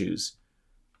latency issues.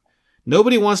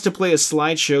 Nobody wants to play a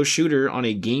slideshow shooter on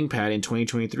a gamepad in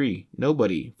 2023.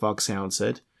 Nobody, Foxhound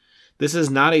said. This is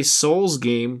not a Souls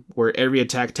game where every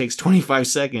attack takes 25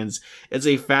 seconds. It's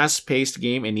a fast-paced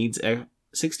game and needs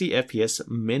 60 FPS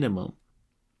minimum.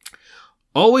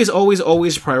 Always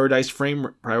prioritize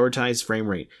frame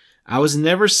rate. I was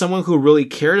never someone who really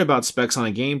cared about specs on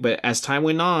a game, but as time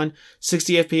went on,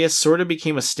 60 FPS sort of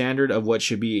became a standard of what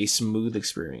should be a smooth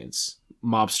experience.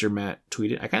 Mobster Matt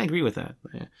tweeted. I kind of agree with that.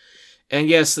 Yeah. And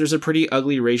yes, there's a pretty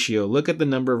ugly ratio. Look at the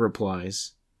number of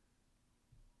replies.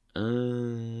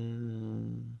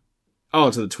 To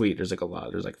the tweet. There's like a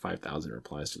lot. There's like 5,000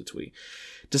 replies to the tweet.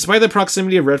 Despite the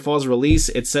proximity of Redfall's release,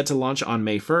 it's set to launch on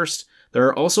May 1st. There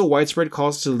are also widespread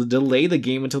calls to delay the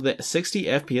game until the 60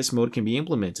 FPS mode can be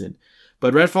implemented.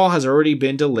 But Redfall has already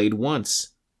been delayed once.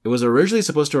 It was originally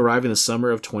supposed to arrive in the summer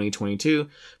of 2022,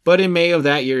 but in May of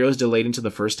that year, it was delayed into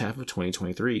the first half of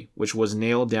 2023, which was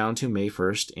nailed down to May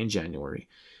 1st in January.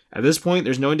 At this point,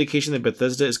 there's no indication that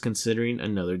Bethesda is considering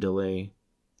another delay.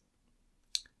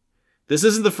 This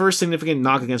isn't the first significant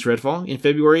knock against Redfall. In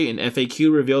February, an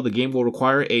FAQ revealed the game will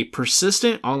require a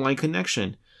persistent online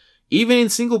connection, even in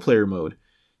single-player mode.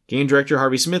 Game director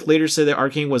Harvey Smith later said that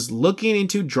Arcane was looking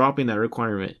into dropping that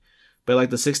requirement. But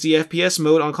like the 60 FPS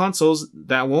mode on consoles,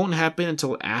 that won't happen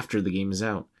until after the game is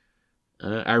out.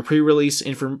 Our pre-release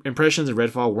impressions of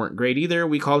Redfall weren't great either.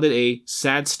 We called it a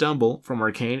sad stumble from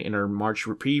Arcane in our March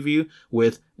preview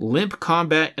with limp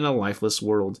combat in a lifeless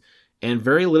world, and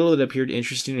very little that appeared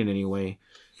interesting in any way.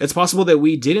 It's possible that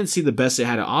we didn't see the best it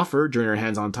had to offer during our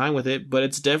hands-on time with it, but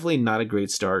it's definitely not a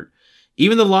great start.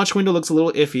 Even the launch window looks a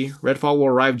little iffy. Redfall will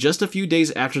arrive just a few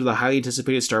days after the highly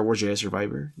anticipated Star Wars Jedi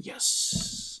Survivor.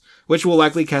 Yes. Which will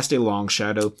likely cast a long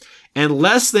shadow, and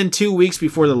less than 2 weeks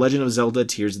before The Legend of Zelda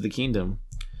Tears of the Kingdom.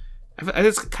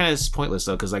 It's kind of pointless,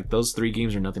 though, because like those 3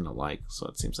 games are nothing alike, so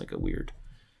it seems like a weird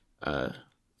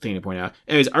thing to point out.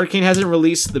 Anyways, Arcane hasn't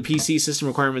released the PC system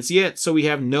requirements yet, so we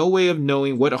have no way of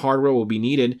knowing what hardware will be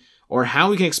needed, or how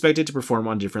we can expect it to perform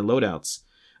on different loadouts.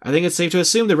 I think it's safe to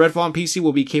assume that Redfall on PC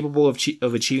will be capable of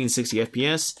achieving 60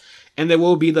 FPS, and that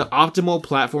will be the optimal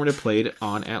platform to play it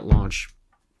on at launch.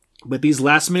 But these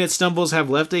last-minute stumbles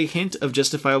have left a hint of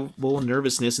justifiable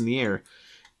nervousness in the air.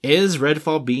 Is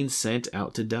Redfall being sent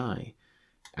out to die?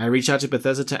 I reached out to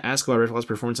Bethesda to ask about Redfall's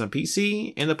performance on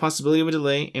PC and the possibility of a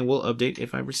delay, and will update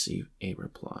if I receive a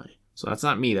reply. So that's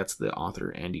not me, that's the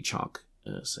author, Andy Chalk,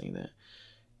 saying that.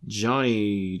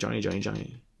 Johnny.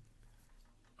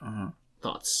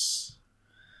 Thoughts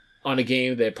on a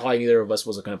game that probably neither of us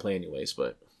wasn't going to play anyways,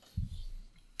 but...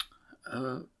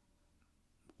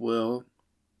 Well...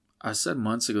 I said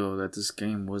months ago that this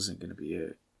game wasn't going to be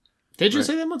it. Did you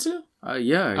say that months ago?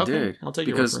 Yeah, I did. I'll take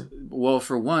because, your word for it. Well,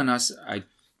 for one, I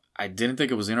didn't think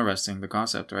it was interesting, the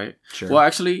concept, right? Sure. Well,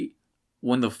 actually,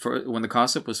 when the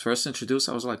concept was first introduced,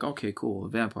 I was like, okay, cool, a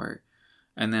vampire.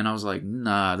 And then I was like,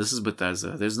 nah, this is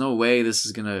Bethesda. There's no way this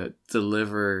is going to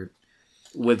deliver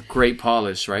with great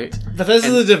polish, right? Bethesda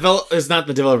is not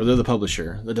the developer, they're the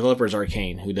publisher. The developer is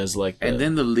Arcane, who does like And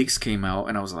then the leaks came out,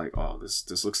 and I was like, oh,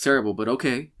 this looks terrible, but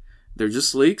okay. They're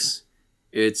just leaks.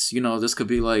 It's, this could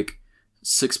be like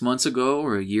 6 months ago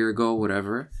or a year ago,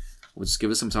 whatever. We'll just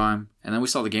give it some time. And then we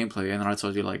saw the gameplay, and then I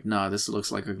told you, like, nah, this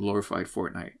looks like a glorified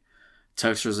Fortnite.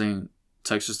 Textures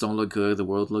don't look good. The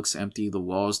world looks empty. The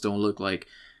walls don't look like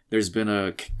there's been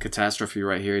a catastrophe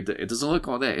right here. It doesn't look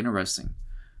all that interesting.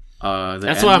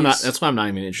 That's why I'm not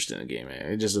even interested in the game,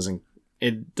 man. It just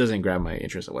doesn't grab my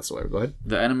interest whatsoever. Go ahead.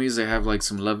 The enemies, they have like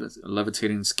some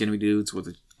levitating skinny dudes with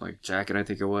a jacket, I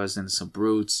think it was, and some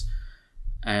brutes.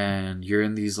 And you're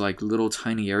in these like little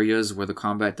tiny areas where the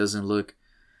combat doesn't look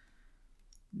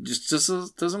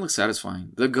doesn't look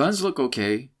satisfying. The guns look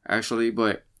okay, actually,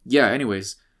 but yeah,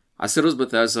 anyways. I said it was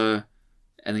Bethesda,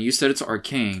 and then you said it's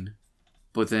Arcane,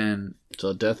 but then...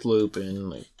 So Deathloop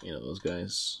and, like, those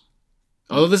guys.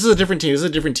 Oh, this is a different team. This is a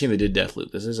different team that did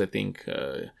Deathloop. This is, I think,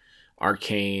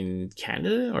 Arcane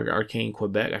Canada or Arcane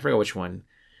Quebec. I forgot which one.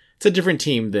 It's a different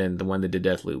team than the one that did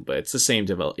Deathloop, but it's the same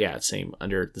it's same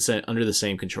under the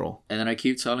same control. And then I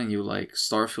keep telling you, like,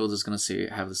 Starfield is gonna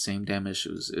have the same damn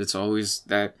issues. It's always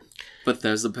that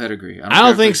Bethesda pedigree. I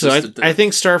don't think so. I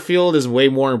think Starfield is way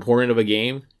more important of a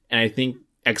game, and I think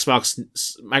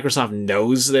Microsoft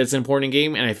knows that it's an important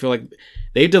game, and I feel like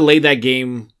they've delayed that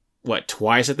game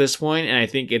twice at this point, and I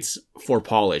think it's for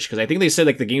polish, because I think they said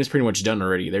like the game's pretty much done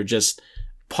already. They're just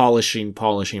polishing.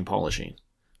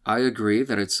 I agree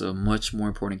that it's a much more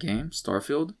important game,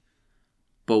 Starfield.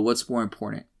 But what's more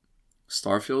important,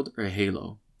 Starfield or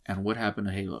Halo? And what happened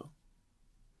to Halo?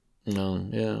 No,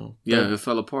 yeah. Yeah, it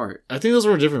fell apart. I think those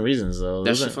were different reasons, though.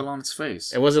 That shit fell on its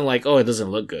face. It wasn't like, oh, it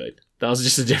doesn't look good. That was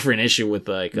just a different issue with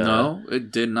like... No, it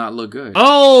did not look good.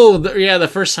 Oh, the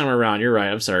first time around. You're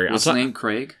right. I'm sorry. What's his name?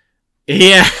 Craig?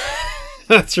 Yeah.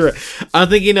 That's right. I'm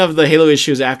thinking of the Halo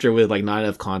issues after with like not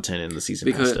enough content in the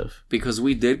season pass stuff. Because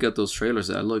we did get those trailers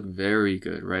that look very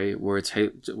good, right? Where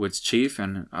it's Chief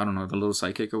and I don't know, the little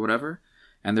sidekick or whatever,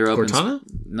 and they're up Cortana?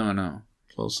 No.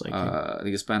 Little sidekick. The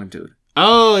Hispanic dude.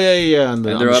 Oh yeah. And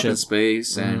they're up in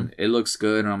space, and it looks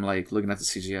good. And I'm like looking at the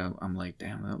CGI. I'm like,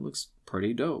 damn, that looks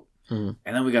pretty dope. Mm-hmm.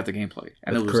 And then we got the gameplay,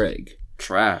 and with it was Craig.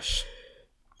 Trash.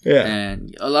 Yeah.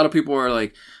 And a lot of people are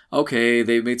like, okay,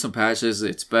 they made some patches,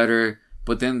 it's better.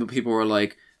 But then the people were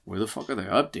like, where the fuck are their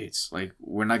updates? Like,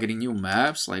 we're not getting new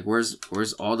maps? Like, where's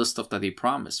all the stuff that they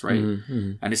promised, right?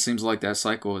 Mm-hmm. And it seems like that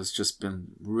cycle has just been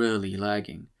really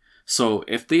lagging. So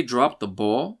if they drop the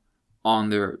ball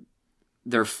on their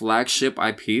their flagship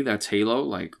IP, that's Halo,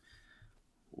 like,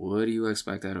 what do you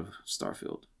expect out of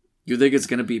Starfield? You think it's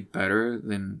gonna be better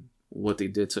than what they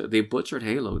did to... They butchered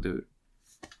Halo, dude.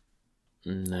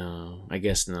 No, I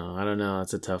guess no. I don't know.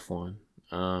 That's a tough one.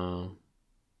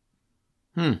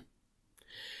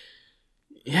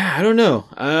 Yeah, I don't know.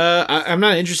 I'm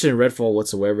not interested in Redfall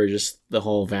whatsoever. Just the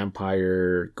whole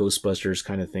vampire Ghostbusters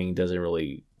kind of thing doesn't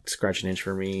really scratch an itch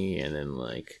for me. And then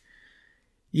like,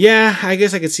 yeah, I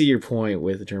guess I could see your point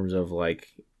with in terms of like,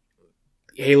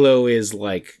 Halo is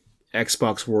like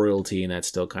Xbox royalty, and that's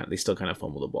still they still kind of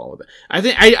fumble the ball with it.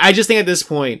 I just think at this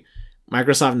point,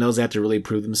 Microsoft knows they have to really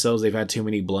prove themselves. They've had too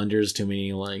many blunders, too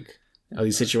many like all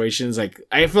these situations. Like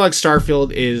I feel like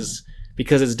Starfield is,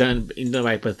 because it's done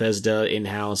by Bethesda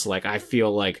in-house, like I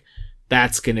feel like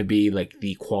that's gonna be like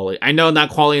the quality. I know not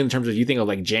quality in terms of you think of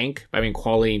like jank, but I mean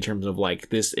quality in terms of like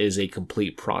this is a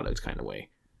complete product kind of way.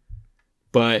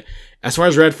 But as far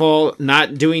as Redfall,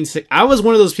 not doing, I was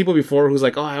one of those people before who's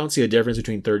like, oh, I don't see a difference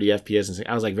between 30 FPS and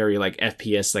I was like very like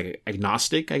FPS like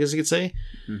agnostic, I guess you could say.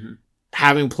 Mm-hmm.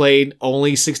 Having played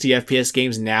only 60 FPS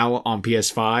games now on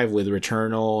PS5 with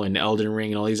Returnal and Elden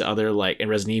Ring and all these other like, and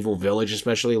Resident Evil Village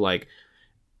especially, like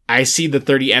I see the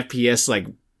 30 FPS like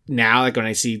now, like when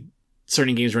I see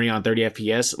certain games running on 30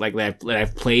 FPS, like that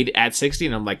I've played at 60,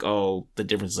 and I'm like, oh, the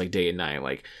difference is like day and night.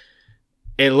 Like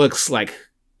it looks like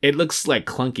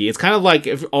clunky. It's kind of like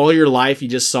if all your life you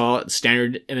just saw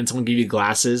standard and then someone gave you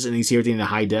glasses and you see everything in the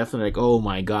high def and like, oh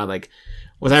my god, like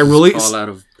was I really all out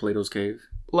of Plato's Cave?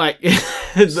 Like,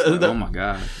 oh my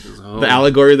god, the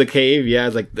allegory of the cave. Yeah,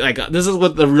 it's like this is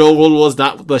what the real world was,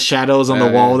 not the shadows on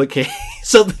the wall of the cave.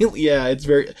 Something. Yeah, it's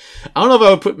very. I don't know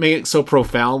if I would make it so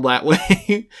profound that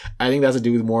way. I think that's to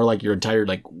do with more like your entire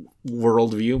like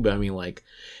worldview. But I mean, like,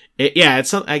 it's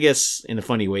some. I guess in a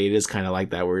funny way, it is kind of like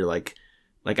that, where you're like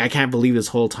I can't believe this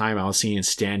whole time I was seeing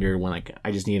standard when like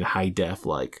I just needed high def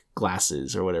like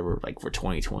glasses or whatever like for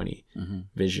 2020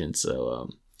 vision. So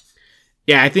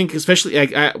yeah, I think especially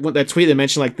like that tweet that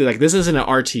mentioned like this isn't an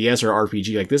RTS or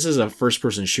RPG, like this is a first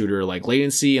person shooter, like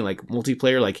latency and like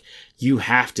multiplayer, like you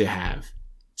have to have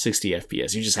 60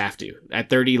 FPS. You just have to.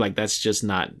 At 30, like that's just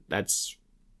not that's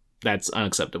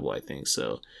unacceptable, I think.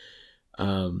 So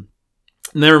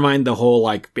never mind the whole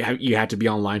like you have to be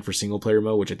online for single player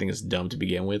mode, which I think is dumb to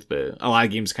begin with, but a lot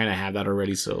of games kind of have that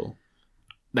already, so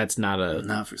that's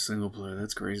not for single player.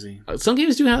 That's crazy. Some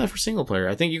games do have that for single player.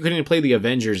 I think you couldn't play the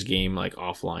Avengers game like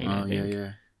offline. Oh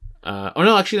yeah. Oh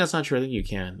no, actually that's not true. I think you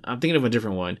can. I'm thinking of a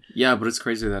different one. Yeah, but it's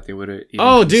crazy that they would have.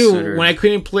 Oh, dude, when I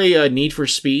couldn't play Need for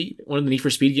Speed, one of the Need for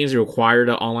Speed games that required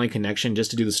an online connection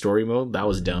just to do the story mode. That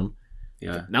was dumb.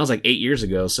 Yeah, that was like 8 years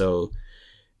ago. So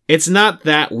it's not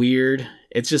that weird.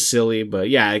 It's just silly. But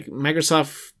yeah, like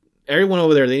Microsoft, everyone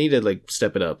over there, they need to like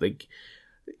step it up. Like,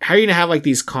 how are you gonna have like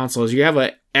these consoles? You have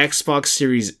a Xbox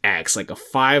Series X, like a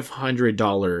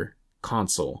 $500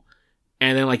 console,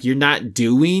 and then like you're not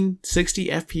doing 60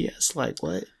 FPS. Like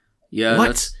what? Yeah,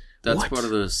 that's part of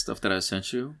the stuff that I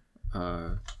sent you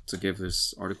to give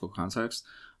this article context.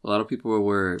 A lot of people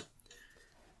were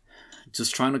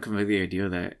just trying to convey the idea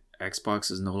that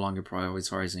Xbox is no longer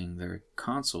prioritizing their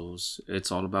consoles. It's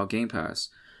all about Game Pass,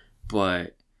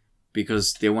 but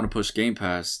because they want to push Game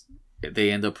Pass,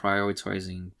 they end up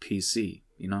prioritizing PC.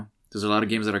 You know, there's a lot of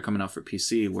games that are coming out for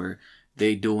PC where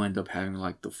they do end up having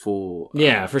like the full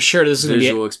for sure. This is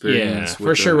visual experience. Yeah,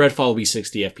 for sure. Redfall will be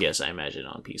 60 FPS, I imagine,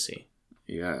 on PC.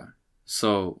 Yeah,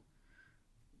 so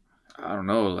I don't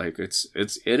know. Like it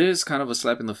is kind of a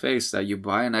slap in the face that you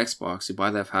buy an Xbox, you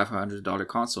buy that $500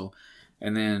 console,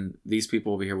 and then these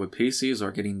people over here with PCs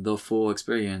are getting the full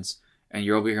experience. And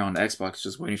you're over here on Xbox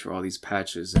just waiting for all these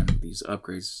patches and these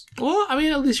upgrades. Well, I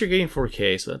mean, at least you're getting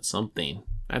 4K, so that's something.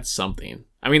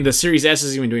 I mean, the Series S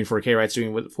is even doing 4K, right? It's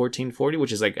doing 1440,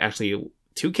 which is like actually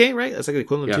 2K, right? That's like the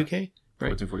equivalent of 2K,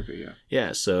 right? 1440p, yeah.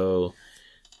 Yeah, so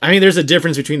I mean, there's a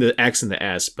difference between the X and the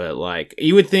S, but like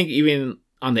you would think even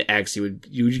on the X you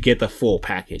would get the full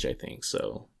package, I think.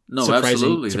 So no,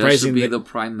 absolutely. That should be the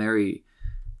primary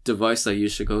device that you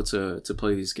should go to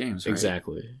play these games, right?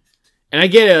 Exactly. And I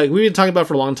get it. Like, we've been talking about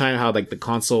for a long time how like the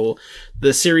console,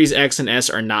 the Series X and S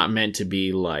are not meant to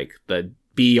be like the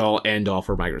be all end all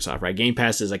for Microsoft, right? Game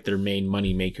Pass is like their main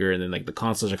money maker, and then like the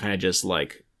consoles are kind of just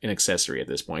like an accessory at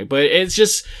this point. But it's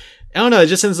just, I don't know, it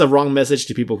just sends the wrong message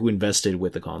to people who invested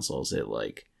with the consoles. It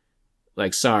like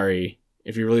sorry,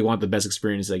 if you really want the best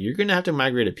experience, like you're gonna have to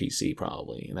migrate a PC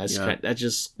probably, and that's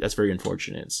very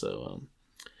unfortunate. So,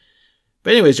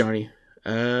 but anyways, Johnny,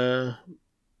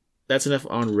 that's enough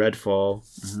on Redfall.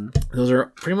 Those are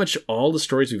pretty much all the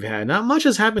stories we've had. Not much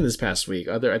has happened this past week.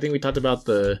 I think we talked about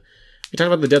the We talked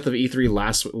about the death of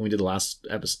E3 when we did the last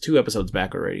episode, 2 episodes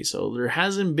back already. So there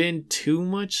hasn't been too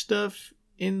much stuff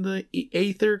in the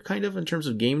aether, kind of, in terms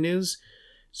of game news.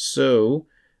 So,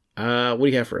 what do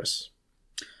you have for us?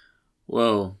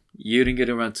 Well, you didn't get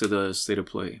around to the State of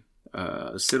Play.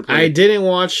 I didn't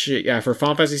watch it, for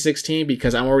Final Fantasy 16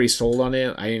 because I'm already sold on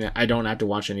it. I don't have to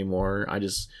watch anymore. I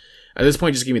just, at this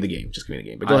point, just give me the game. Just give me the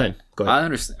game. But go ahead.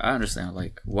 I understand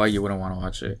like why you wouldn't want to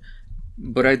watch it,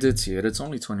 but I did see it. It's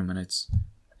only 20 minutes,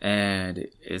 and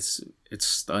it's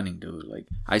stunning, dude. Like,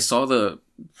 I saw the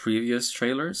previous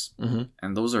trailers,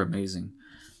 and those are amazing.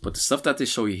 But the stuff that they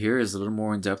show you here is a little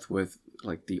more in depth with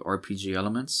like the RPG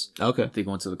elements. Okay. They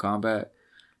go into the combat.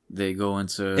 They go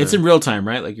into... It's in real time,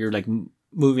 right? Like, you're like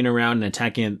moving around and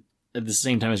attacking at the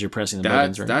same time as you're pressing the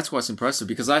buttons, right? That's what's impressive,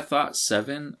 because I thought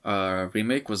 7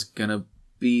 Remake was gonna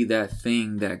be that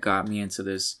thing that got me into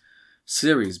this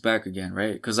series back again,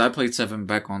 right? Because I played 7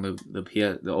 back on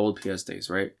the old PS days,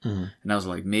 right? And I was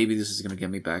like, maybe this is gonna get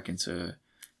me back into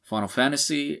Final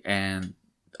Fantasy, and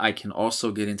I can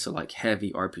also get into like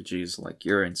heavy RPGs like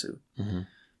you're into.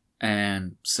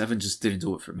 And 7 just didn't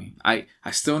do it for me. I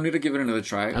still need to give it another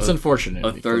try. That's unfortunate.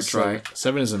 A third try.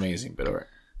 7 is amazing, but alright.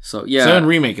 So yeah, 7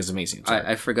 Remake is amazing.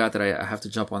 I forgot that I have to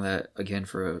jump on that again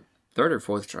for a third or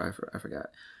fourth try. I forgot.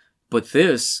 But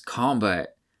this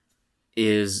combat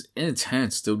is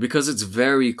intense, dude, because it's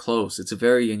very close. It's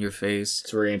very in your face.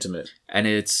 It's very intimate, and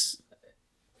it's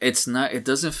not. It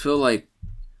doesn't feel like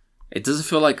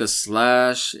a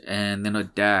slash and then a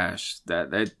dash.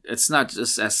 That it's not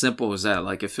just as simple as that.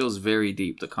 Like, it feels very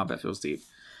deep. The combat feels deep,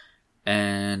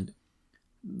 and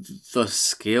the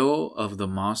scale of the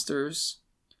monsters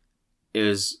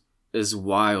is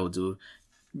wild, dude.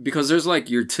 Because there's like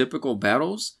your typical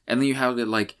battles, and then you have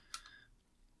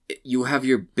you have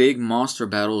your big monster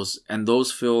battles, and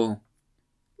those feel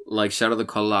like Shadow of the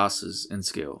Colossus in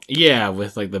scale. Yeah,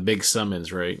 with like the big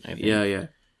summons, right? I think. Yeah.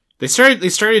 They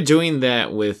started doing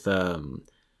that with Final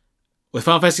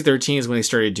Fantasy 13 is when they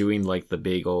started doing like the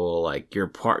big old like your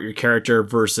character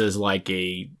versus like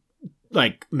a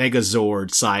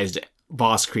Megazord sized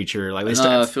boss creature. Like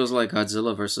it feels like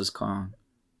Godzilla versus Kong.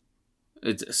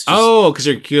 It's just, because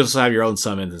you also have your own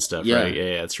summons and stuff, right?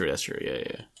 Yeah, that's true.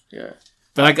 Yeah.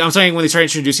 But like I'm saying, when they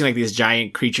started introducing like these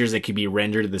giant creatures that could be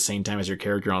rendered at the same time as your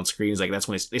character on screen, like that's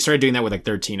when they started doing that with like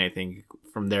 13, I think.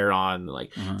 From there on,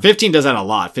 like 15 does that a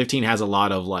lot. 15 has a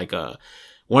lot of like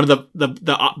one of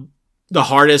the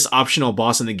hardest optional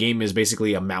boss in the game is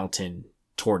basically a mountain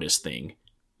tortoise thing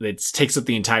that takes up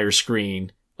the entire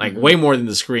screen, like way more than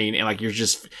the screen, and like you're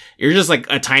just like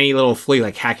a tiny little flea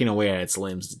like hacking away at its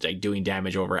limbs, like doing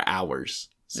damage over hours.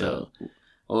 So,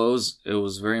 well, it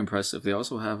was very impressive. They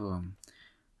also have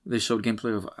they showed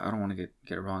gameplay of, I don't want to get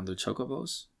it wrong, the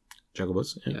chocobos.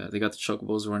 Yeah, they got the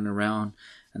chocobos running around,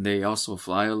 and they also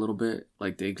fly a little bit,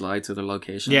 like they glide to their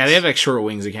locations. Yeah, they have like short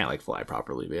wings. They can't like fly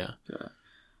properly, but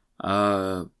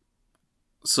yeah.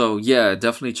 So yeah,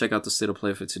 definitely check out the State of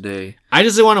Play for today. I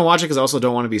just didn't want to watch it because I also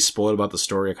don't want to be spoiled about the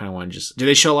story. I kind of want to just... Do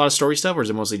they show a lot of story stuff, or is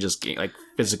it mostly just like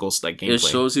physical like gameplay? It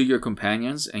shows you your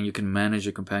companions, and you can manage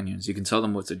your companions. You can tell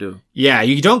them what to do. Yeah,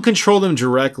 you don't control them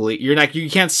directly. You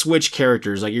can't switch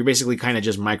characters. Like, you're basically kind of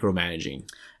just micromanaging.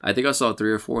 I think I saw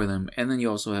 3 or 4 of them, and then you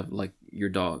also have like your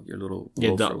dog, your little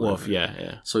wolf.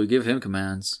 Yeah. So you give him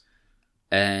commands,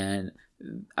 and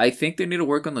I think they need to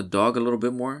work on the dog a little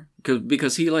bit more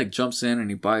because he like jumps in and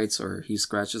he bites or he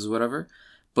scratches or whatever,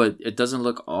 but it doesn't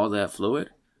look all that fluid.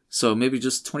 So maybe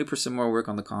just 20% more work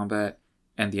on the combat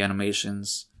and the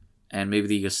animations and maybe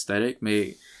the aesthetic,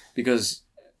 because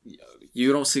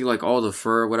you don't see like all the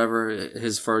fur or whatever.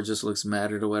 His fur just looks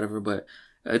matted or whatever, but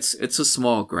it's a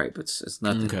small gripe. It's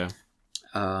nothing. Okay.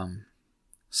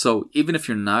 So even if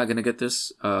you're not gonna get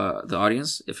this, the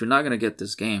audience, if you're not gonna get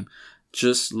this game,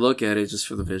 just look at it just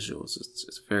for the visuals.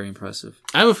 It's very impressive.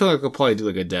 I would feel like they'll probably do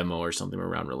like a demo or something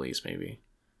around release, maybe.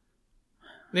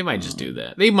 They might just do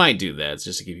that. They might do that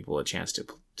just to give people a chance to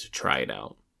try it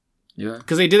out. Yeah.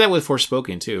 Because they did that with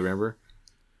Forspoken too, remember?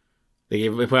 They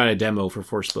put out a demo for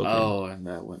Forspoken. Oh, and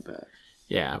that went bad.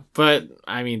 Yeah, but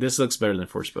I mean, this looks better than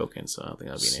Forspoken, so I don't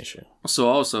think that'll be an issue. So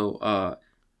also,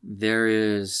 there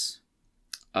is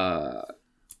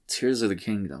Tears of the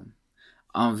Kingdom.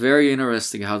 I'm very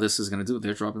interested how this is going to do.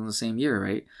 They're dropping the same year,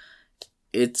 right?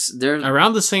 They're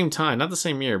around the same time, not the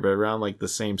same year, but around like the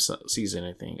same season,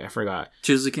 I think. I forgot.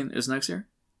 Tears of the Kingdom is next year?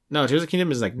 No, Tears of the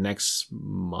Kingdom is like next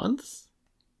month?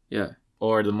 Yeah.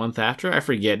 Or the month after? I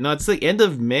forget. No, it's the end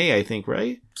of May, I think,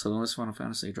 right? So when is Final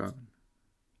Fantasy dropping?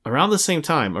 Around the same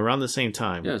time. Yeah,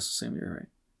 it's the same year, right?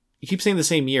 You keep saying the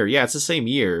same year. Yeah, it's the same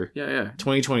year. Yeah.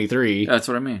 2023. Yeah, that's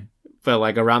what I mean. but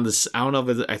like around this, I don't know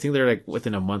if I think they're like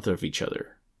within a month of each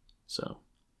other. So,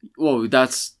 well,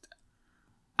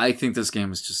 I think this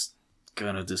game is just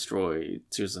gonna destroy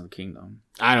Tears of the Kingdom.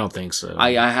 I don't think so.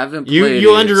 I haven't played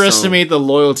you underestimate the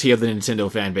loyalty of the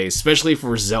Nintendo fan base, especially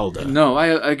for Zelda. No, I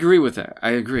agree with that.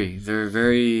 I agree. They're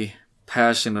very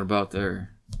passionate about their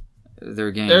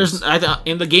games.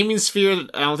 In the gaming sphere,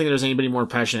 I don't think there's anybody more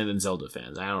passionate than Zelda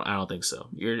fans. I don't think so.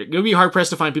 You'll be hard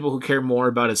pressed to find people who care more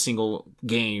about a single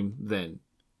game than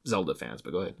Zelda fans.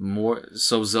 But go ahead.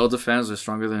 So Zelda fans are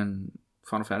stronger than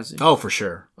Final Fantasy? Oh, for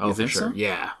sure. Oh, you for think sure. so?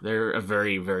 Yeah, they're a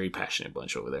very, very passionate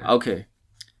bunch over there. Okay.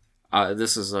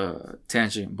 This is a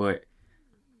tangent, but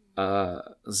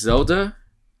Zelda,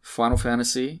 Final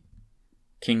Fantasy,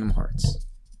 Kingdom Hearts.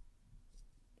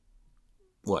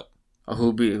 What?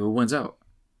 Who wins out?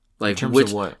 Like, in terms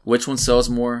of what? Which one sells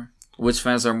more? Which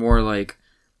fans are more like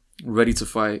ready to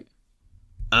fight?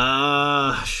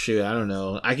 Shoot, I don't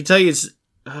know. I can tell you it's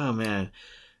oh man.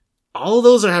 All of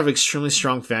those have extremely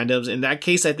strong fandoms. In that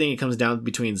case, I think it comes down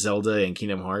between Zelda and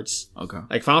Kingdom Hearts. Okay.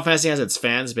 Like Final Fantasy has its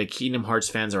fans, but Kingdom Hearts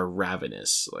fans are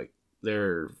ravenous. Like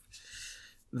they're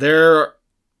the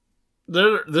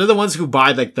ones who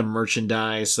buy like the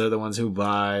merchandise. They're the ones who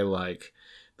buy like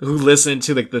who listen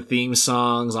to like the theme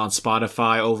songs on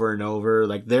Spotify over and over.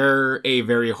 Like they're a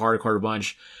very hardcore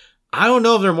bunch. I don't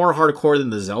know if they're more hardcore than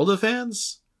the Zelda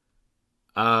fans.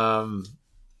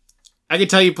 I can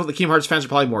tell you the Kingdom Hearts fans are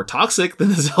probably more toxic than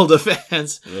the Zelda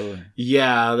fans. Really?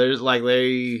 Yeah, there's like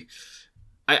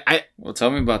well,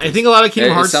 tell me about this. I think a lot of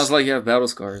Kingdom Hearts... It sounds like you have battle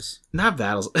scars. Not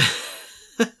battles.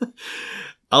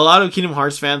 A lot of Kingdom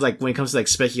Hearts fans, like when it comes to like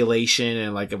speculation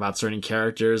and like about certain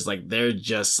characters, like they're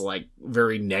just like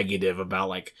very negative about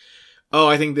like, oh,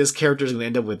 I think this character is gonna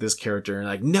end up with this character, and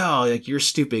like, no, like you're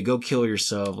stupid, go kill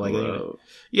yourself. Like,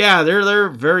 yeah, they're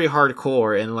very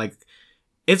hardcore, and like,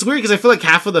 it's weird because I feel like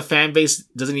half of the fan base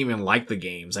doesn't even like the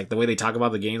games. Like the way they talk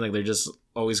about the games, like they're just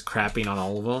always crapping on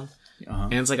all of them. Uh-huh.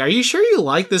 And it's like, are you sure you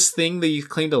like this thing that you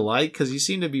claim to like? Because you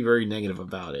seem to be very negative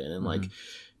about it, and like.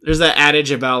 There's that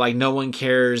adage about like no one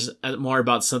cares more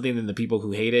about something than the people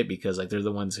who hate it because like they're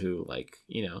the ones who like,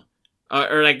 you know,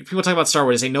 or like people talk about Star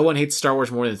Wars, they say no one hates Star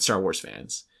Wars more than Star Wars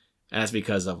fans. And that's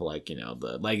because of like, you know,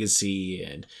 the legacy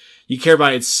and you care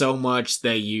about it so much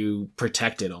that you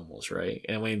protect it almost, right?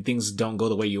 And when things don't go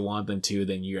the way you want them to,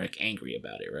 then you're like angry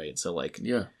about it, right? So like,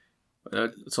 yeah,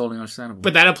 that's totally understandable.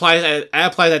 But that applies,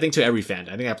 I think, to every fan.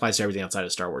 I think that applies to everything outside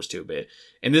of Star Wars too. But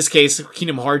in this case,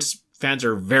 Kingdom Hearts fans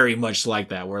are very much like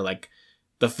that, where like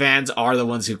the fans are the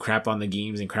ones who crap on the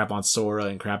games and crap on Sora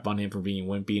and crap on him for being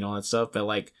wimpy and all that stuff. But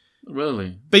like,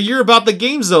 really, but you're about the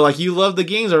games though. Like you love the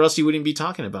games, or else you wouldn't be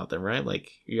talking about them, right?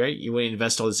 Like, right? You wouldn't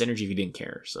invest all this energy if you didn't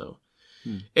care. So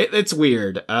it's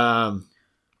weird.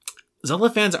 Zelda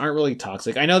fans aren't really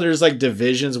toxic. I know there's like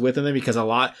divisions within them because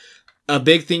a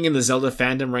big thing in the Zelda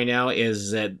fandom right now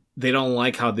is that they don't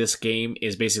like how this game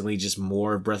is basically just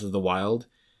more Breath of the Wild.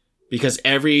 Because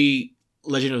every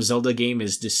Legend of Zelda game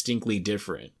is distinctly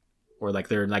different. Or like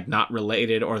they're like not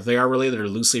related, or they are related or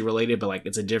loosely related, but like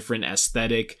it's a different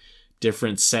aesthetic,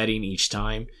 different setting each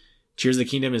time. Tears of the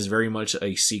Kingdom is very much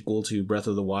a sequel to Breath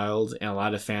of the Wild, and a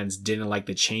lot of fans didn't like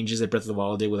the changes that Breath of the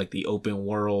Wild did with like the open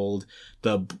world,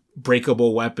 the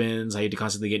breakable weapons, how you had to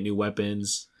constantly get new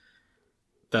weapons.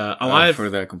 A lot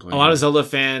of Zelda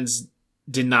fans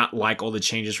did not like all the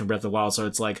changes from Breath of the Wild, so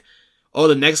it's like, oh,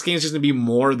 the next game is just gonna be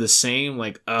more of the same.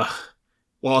 Like,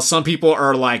 While some people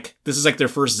are like, this is like their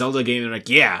first Zelda game. They're like,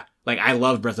 yeah, like I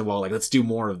love Breath of the Wild. Like, let's do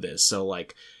more of this. So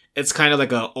like, it's kind of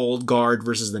like a old guard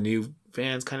versus the new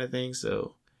fans kind of thing.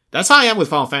 So that's how I am with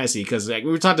Final Fantasy. Cause like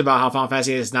we talked about how Final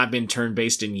Fantasy has not been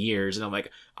turn-based in years. And I'm like,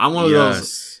 I'm one of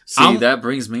those. See, that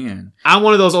brings me in. I'm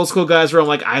one of those old school guys where I'm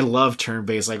like, I love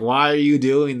turn-based. Like, why are you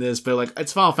doing this? But like,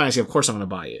 it's Final Fantasy. Of course I'm going to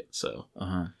buy it. So,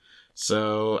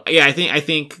 So yeah,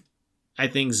 I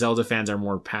think Zelda fans are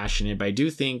more passionate, but I do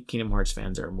think Kingdom Hearts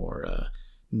fans are more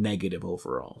negative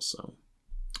overall. So,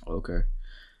 okay.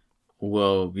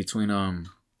 Well, between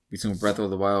Breath of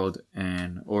the Wild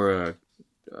and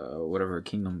whatever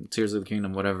Tears of the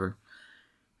Kingdom, whatever,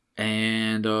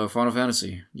 and Final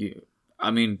Fantasy,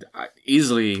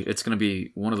 easily it's gonna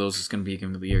be one of those. Is gonna be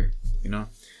Game of the Year, you know.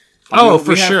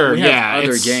 For sure. We have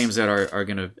other games that are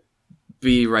gonna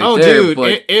be right there, dude,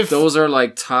 but if those are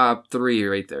like top 3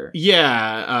 right there.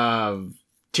 Yeah,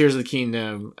 Tears of the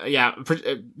Kingdom. Yeah,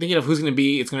 thinking of who's going to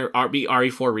be, it's going to be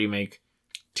RE4 remake.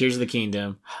 Tears of the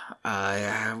Kingdom.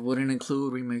 I wouldn't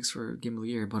include remakes for Game of the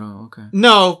Year, but okay.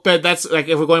 No, but that's like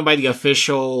if we're going by the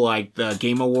official like the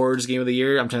Game Awards Game of the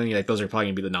Year, I'm telling you like those are probably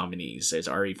going to be the nominees. It's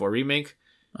RE4 remake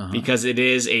because it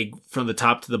is a from the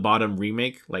top to the bottom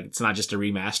remake. Like it's not just a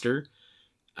remaster.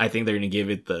 I think they're gonna give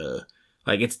it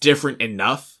it's different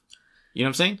enough. You know what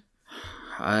I'm saying?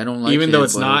 I don't like it, even though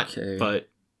it's not. Okay. But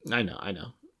I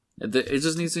know. It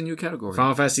just needs a new category.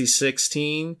 Final Fantasy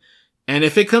 16. And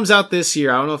if it comes out this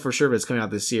year, I don't know for sure if it's coming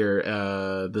out this year.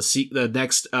 The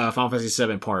next Final Fantasy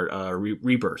 7 part,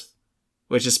 Rebirth,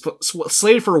 which is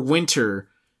slated for winter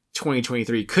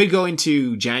 2023, could go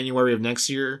into January of next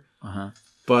year.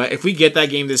 But if we get that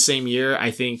game this same year, I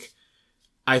think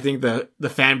the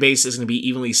fan base is going to be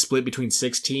evenly split between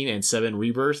 16 and 7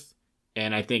 Rebirth,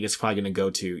 and I think it's probably going to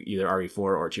go to either RE4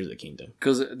 or Tears of the Kingdom.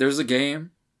 Because there's a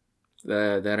game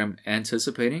that I'm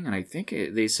anticipating, and I think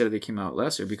they said they came out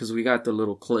last year because we got the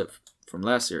little clip from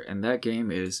last year, and that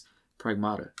game is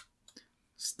Pragmata.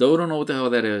 Still don't know what the hell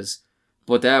that is,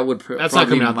 but that would that's probably not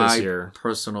coming out my this year.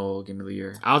 Personal game of the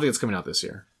year. I don't think it's coming out this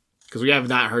year because we have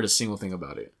not heard a single thing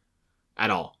about it at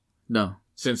all. No.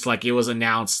 Since it was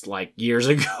announced years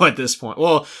ago at this point.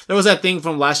 Well, there was that thing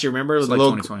from last year. Remember, it was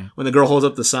 2020 when the girl holds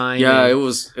up the sign. Yeah, it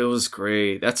was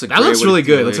great. That looks really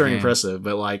good. It looks very impressive.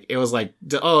 But it was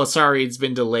oh, sorry, it's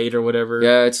been delayed or whatever.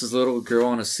 Yeah, it's this little girl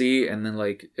on a seat, and then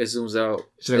it zooms out.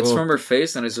 It's from her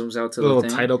face, and it zooms out to the little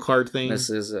title card thing. This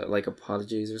is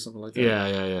apologies or something like that.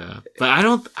 Yeah. But I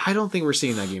don't think we're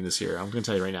seeing that game this year. I'm gonna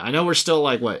tell you right now. I know we're still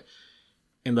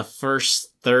in the first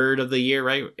third of the year,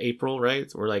 right? April,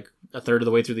 right? We're a third of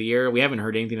the way through the year. We haven't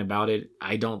heard anything about it.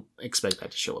 I don't expect that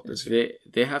to show up this year.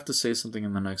 They have to say something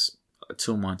in the next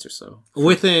 2 months or so.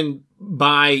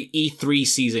 By E3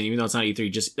 season, even though it's not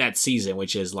E3, just that season,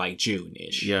 which is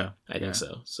June-ish. Yeah. I think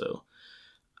so. So,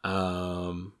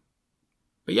 but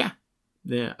yeah.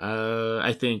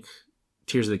 I think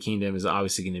Tears of the Kingdom is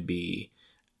obviously going to be,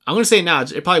 I'm going to say now,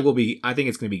 it probably will be, I think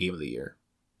it's going to be Game of the Year.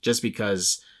 Just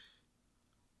because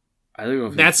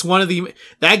that's one of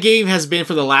that game has been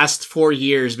for the last 4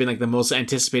 years been the most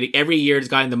anticipated. Every year it's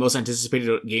gotten the most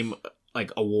anticipated game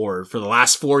award for the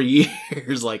last 4 years.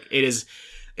 It is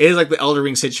the Elden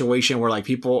Ring situation where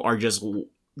people are just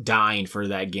dying for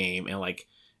that game, and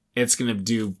it's gonna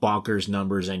do bonkers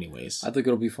numbers anyways. I think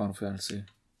it'll be Final Fantasy.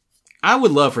 I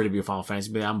would love for it to be a Final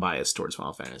Fantasy, but I'm biased towards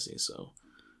Final Fantasy, so.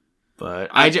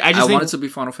 But I want it to be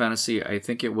Final Fantasy. I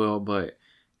think it will, but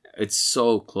it's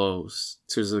so close.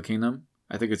 Tears of the Kingdom.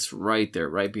 I think it's right there,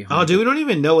 right behind. Oh, dude, we don't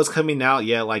even know what's coming out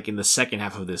yet. In the second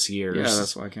half of this year. Yeah,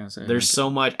 that's why I can't say. There's so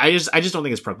much. I just don't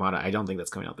think it's Pragmata. I don't think that's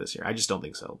coming out this year. I just don't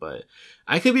think so. But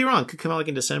I could be wrong. It could come out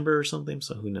in December or something.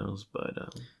 So who knows? But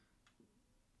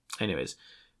anyways,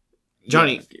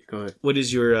 Johnny, go ahead. What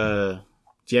is your? Do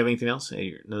you have anything else?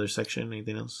 Another section?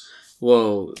 Anything else?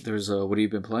 Well, there's what have you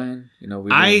been playing?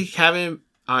 I haven't.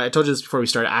 I told you this before we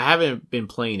started. I haven't been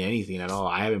playing anything at all.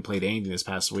 I haven't played anything this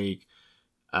past week.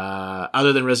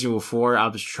 Other than Resident Evil 4, I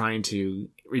was trying to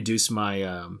reduce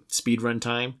my speed run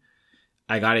time.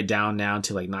 I got it down now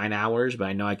to 9 hours, but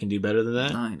I know I can do better than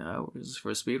that. 9 hours for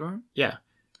a speed run? Yeah.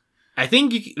 I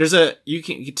think you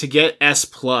can to get S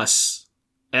plus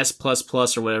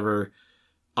or whatever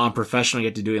on professional, you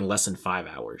have to do it in less than 5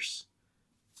 hours.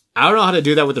 I don't know how to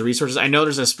do that with the resources. I know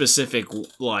there's a specific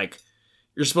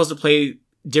you're supposed to play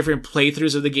different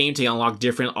playthroughs of the game to unlock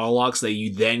different unlocks that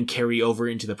you then carry over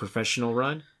into the professional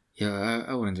run. Yeah,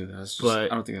 I wouldn't do that.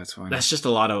 But I don't think that's fine. That's just a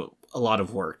lot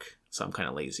of work. So I'm kind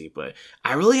of lazy, but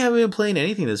I really haven't been playing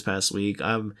anything this past week.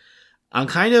 I'm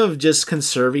kind of just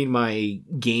conserving my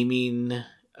gaming.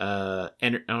 I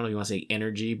don't know if you want to say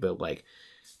energy, but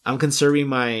I'm conserving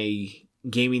my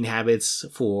gaming habits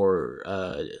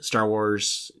for Star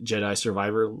Wars Jedi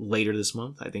Survivor later this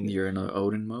month. I think you're in an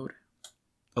Odin mode.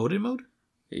 Odin mode?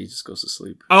 Yeah, he just goes to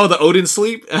sleep. Oh, the Odin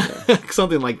sleep? Yeah.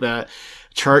 Something like that.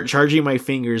 Charging my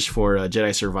fingers for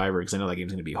Jedi Survivor because I know that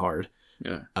game's going to be hard.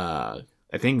 Yeah.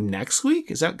 I think next week?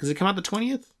 Does it come out the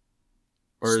 20th?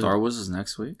 Or Star Wars is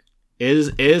next week?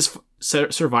 Is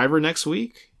Survivor next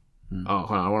week? Hmm. Oh,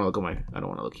 hold on. I don't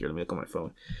want to look here. Let me look on my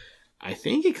phone. I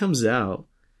think it comes out.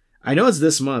 I know it's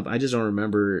this month. I just don't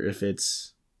remember if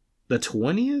it's the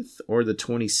 20th or the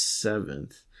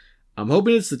 27th. I'm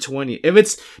hoping it's the 20th.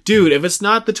 If it's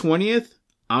not the 20th,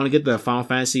 I'm going to get the Final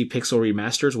Fantasy Pixel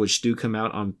Remasters, which do come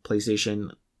out on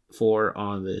PlayStation 4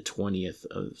 on the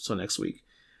 20th. So next week.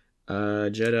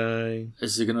 Jedi.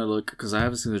 Is it going to look... Because I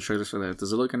haven't seen the trailers for that.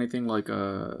 Does it look anything like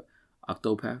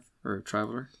Octopath or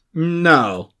Traveler?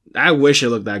 No. I wish it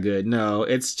looked that good. No,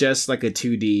 it's just a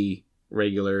 2D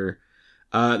regular...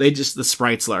 the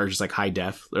sprites are just high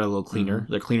def. They're a little cleaner.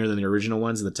 Mm-hmm. They're cleaner than the original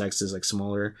ones, and the text is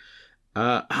smaller.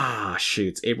 Shoot,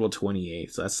 it's April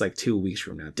 28th, so that's 2 weeks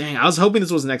from now. Dang, I was hoping this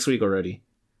was next week already.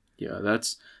 Yeah,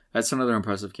 that's another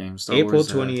impressive game. April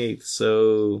 28th,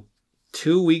 so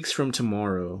 2 weeks from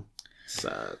tomorrow.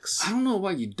 Sucks. I don't know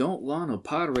why you don't want a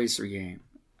pod racer game.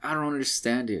 I don't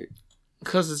understand it.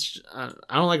 Because it's I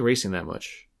don't like racing that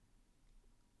much.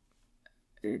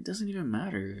 It doesn't even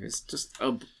matter. It's just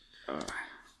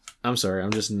I'm sorry,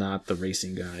 I'm just not the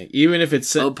racing guy. Even if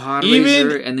it's a pod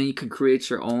racer, and then you can create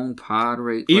your own pod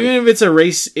race. Even if it's a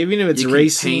race, even if it's you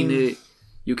racing, can paint it.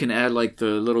 You can add like the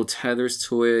little tethers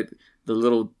to it,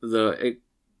 the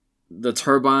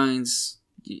turbines.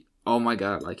 Oh my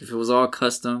god! Like if it was all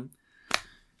custom,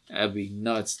 that'd be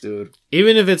nuts, dude.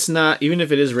 Even if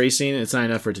it is racing, it's not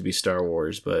enough for it to be Star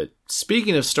Wars. But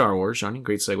speaking of Star Wars, Johnny,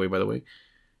 great segue by the way.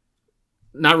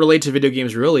 Not related to video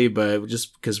games really, but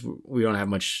just because we don't have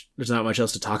much, there's not much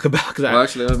else to talk about. Well,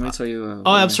 actually, let me tell you.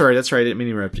 I'm sorry. That's right. I didn't mean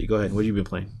to interrupt you. Go ahead. What have you been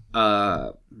playing?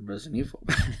 Resident Evil.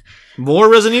 More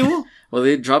Resident Evil? Well,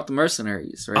 they dropped the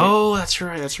Mercenaries, right? Oh, that's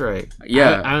right. That's right.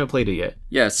 Yeah. I haven't played it yet.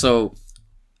 Yeah, so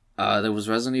there was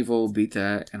Resident Evil, beat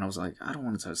that, and I was like, I don't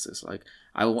want to touch this. Like,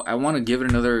 I want to give it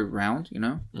another round, you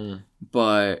know?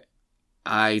 But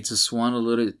I just want a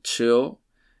little chill.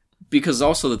 Because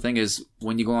also the thing is,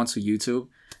 when you go onto YouTube,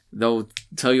 they'll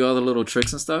tell you all the little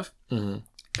tricks and stuff. Mm-hmm.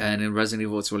 And in Resident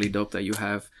Evil, it's really dope that you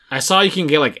have... I saw you can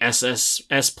get like S++,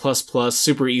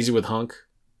 super easy with Hunk.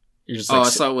 You're just like, I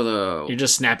saw it with a... You're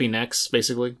just snapping necks,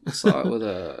 basically. I saw it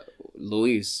with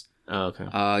Luis. Oh,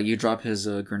 okay. You drop his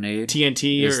grenade.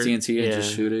 TNT. His TNT and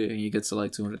just shoot it, and you get to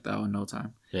like 200,000 in no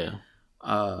time. Yeah.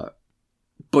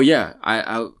 But yeah,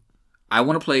 I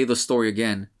want to play the story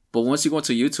again. But once you go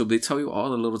into YouTube, they tell you all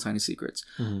the little tiny secrets.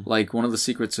 Mm-hmm. Like, one of the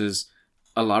secrets is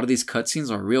a lot of these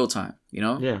cutscenes are real time, you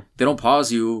know? Yeah. They don't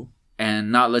pause you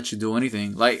and not let you do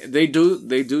anything. Like, they do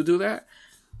that.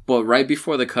 But right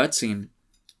before the cutscene,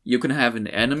 you can have an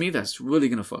enemy that's really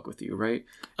going to fuck with you, right?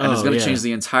 And it's going to change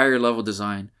the entire level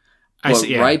design. But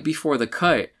right before the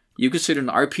cut, you could shoot an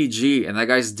RPG and that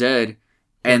guy's dead.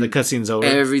 And the cutscene's over.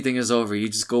 Everything is over. You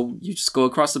just go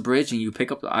across the bridge and you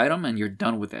pick up the item and you're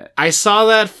done with it. I saw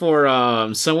that for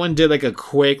someone did like a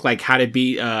quick like how to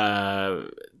beat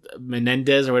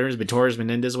Menendez or whatever, Torres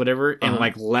Menendez, whatever, in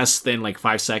like less than like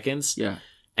 5 seconds. Yeah.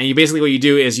 And you basically what you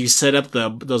do is you set up the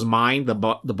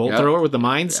bolt thrower with the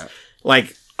mines,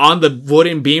 like on the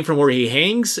wooden beam from where he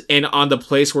hangs and on the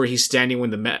place where he's standing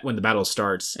when the battle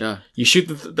starts. Yeah. You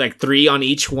shoot like 3 on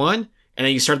each one. And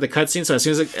then you start the cutscene. So as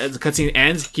soon as the cutscene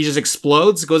ends, he just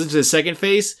explodes, goes into the second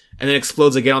phase, and then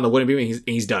explodes again on the wooden beam, and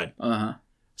he's done.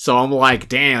 So I'm like,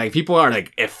 dang, like people are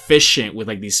like efficient with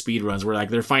like these speed runs where like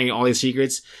they're finding all these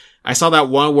secrets. I saw that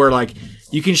one where like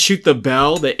you can shoot the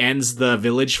bell that ends the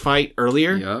village fight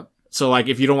earlier. Yep. So like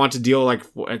if you don't want to deal like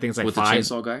I think it's like with 5 the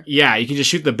chainsaw guy. Yeah, you can just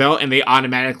shoot the bell and they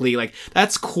automatically like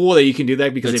that's cool that you can do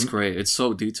that because it's great. It's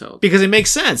so detailed because it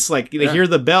makes sense. Like they hear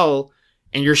the bell.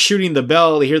 And you're shooting the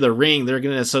bell, they hear the ring, they're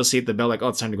going to associate the bell like, oh,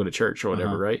 it's time to go to church or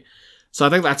whatever, right? So I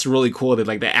think that's really cool that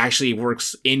like that actually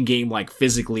works in game, like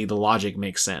physically, the logic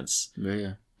makes sense.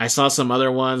 Yeah. I saw some other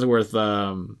ones with,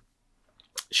 what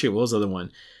was the other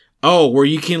one? Oh, where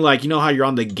you can like, you know how you're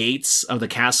on the gates of the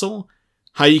castle?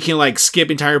 How you can like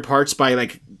skip entire parts by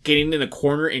like getting in a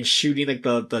corner and shooting like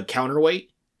the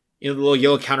counterweight? You know, the little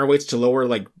yellow counterweights to lower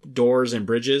like doors and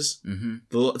bridges? Mm-hmm.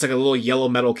 It's like a little yellow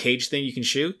metal cage thing you can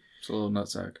shoot. It's a little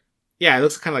nutsack. Yeah, it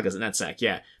looks kind of like a nutsack,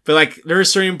 yeah. But like there are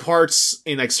certain parts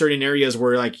in like certain areas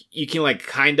where like you can like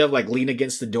kind of like lean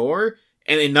against the door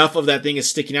and enough of that thing is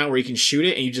sticking out where you can shoot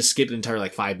it and you just skip the entire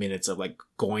like 5 minutes of like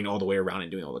going all the way around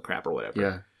and doing all the crap or whatever.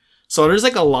 Yeah. So there's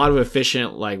like a lot of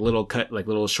efficient like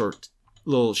little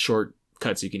short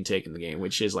cuts you can take in the game,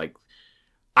 which is like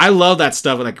I love that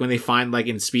stuff like when they find like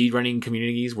in speedrunning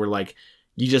communities where like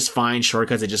you just find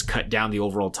shortcuts that just cut down the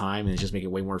overall time and just make it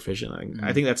way more efficient. Like,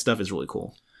 I think that stuff is really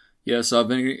cool. Yeah, so I've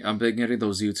been getting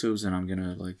those YouTubes and I'm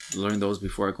gonna like learn those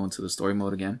before I go into the story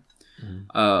mode again.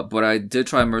 Mm-hmm. But I did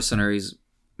try Mercenaries.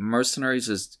 Mercenaries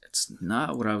it's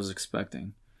not what I was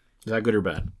expecting. Is that good or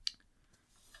bad?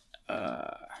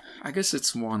 I guess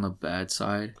it's more on the bad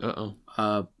side.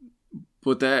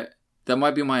 But that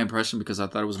might be my impression because I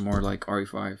thought it was more like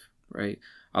RE5, right?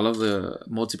 I love the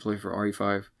multiplayer for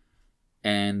RE5.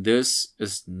 And this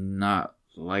is not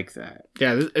like that.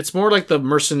 Yeah, it's more like the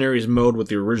Mercenaries mode with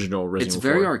the original Resident Evil 4.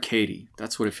 It's very arcadey.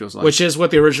 That's what it feels like. Which is what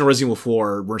the original Resident Evil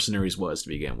 4 Mercenaries was to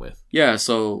begin with. Yeah,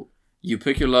 so you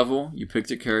pick your level, you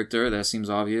pick your character, that seems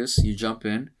obvious, you jump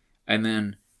in, and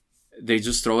then they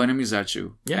just throw enemies at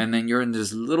you. Yeah. And then you're in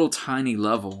this little tiny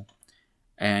level,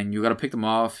 and you gotta pick them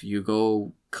off, you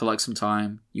go collect some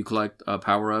time, you collect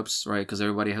power-ups, right? Because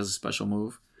everybody has a special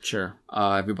move. Sure.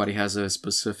 Everybody has a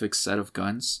specific set of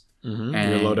guns. Mm-hmm.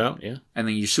 And your loadout, yeah. And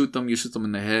then you shoot them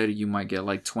in the head. You might get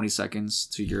like 20 seconds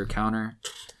to your counter.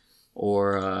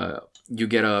 Or you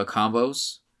get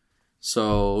combos.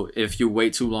 So if you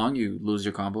wait too long, you lose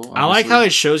your combo. Obviously. I like how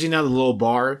it shows you now the little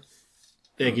bar,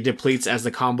 like it depletes as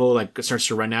the combo like starts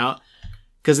to run out.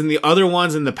 Because in the other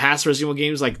ones, in the past Resident Evil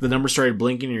games, like the number started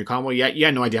blinking in your combo. You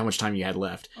had no idea how much time you had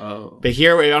left. Oh. But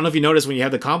here, I don't know if you noticed when you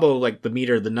have the combo, like the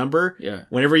meter, the number. Yeah.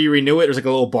 Whenever you renew it, there's like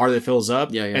a little bar that fills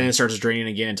up. Yeah. And then it starts draining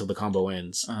again until the combo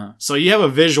ends. Uh-huh. So you have a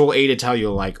visual aid to tell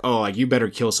you like, oh, like you better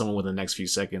kill someone within the next few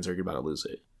seconds or you're about to lose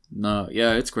it. No,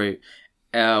 yeah, it's great.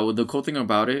 The cool thing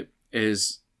about it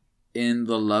is in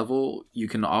the level, you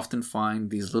can often find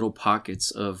these little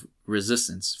pockets of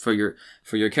resistance for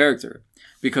your character.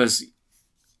 Because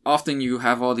often you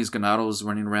have all these ganados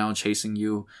running around chasing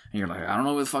you, and you're like, I don't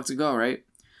know where the fuck to go, right?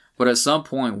 But at some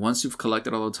point, once you've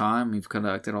collected all the time, you've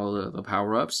collected all the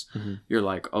power-ups, you're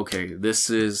like, okay, this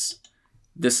is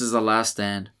the last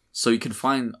stand. So you can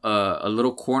find a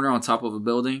little corner on top of a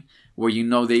building where you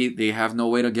know they have no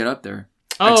way to get up there.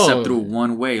 Except through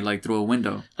one way, like through a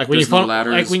window. Like when you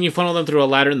funnel them through a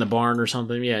ladder in the barn or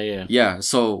something. Yeah. Yeah,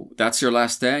 so that's your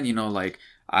last stand, you know, like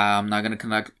I'm not going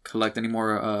to collect any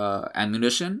more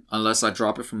ammunition unless I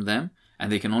drop it from them.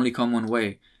 And they can only come one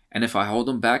way. And if I hold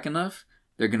them back enough,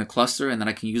 they're going to cluster and then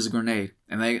I can use a grenade.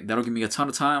 And that'll give me a ton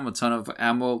of time, a ton of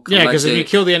ammo. Yeah, because if you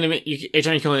kill the enemy, each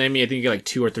time you kill an enemy, I think you get like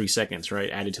 2 or 3 seconds,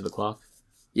 right? Added to the clock.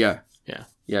 Yeah.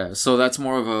 So that's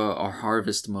more of a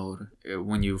harvest mode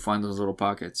when you find those little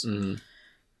pockets. Mm-hmm.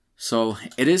 So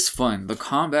it is fun. The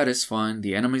combat is fun.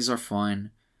 The enemies are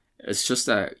fun. It's just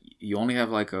that you only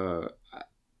have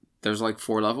there's like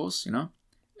 4 levels, you know,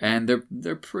 and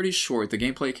they're pretty short. The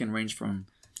gameplay can range from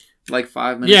like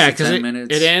 5 minutes to 10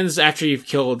 minutes. It ends after you've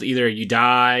killed, either you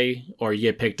die or you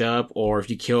get picked up, or if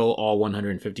you kill all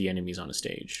 150 enemies on a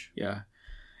stage. Yeah,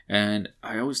 and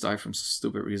I always die from some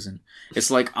stupid reason.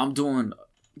 It's like I'm doing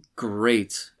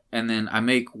great, and then I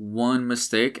make one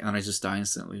mistake and I just die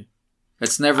instantly.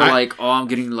 It's never I'm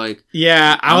getting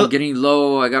I'm getting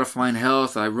low. I gotta find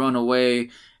health. I run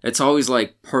away. It's always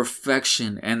like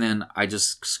perfection, and then I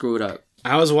just screw it up.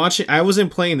 I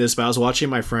wasn't playing this, but I was watching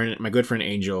my good friend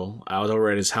Angel. I was over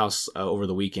at his house over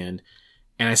the weekend,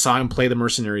 and I saw him play the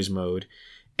Mercenaries mode.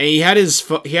 And he had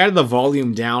the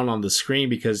volume down on the screen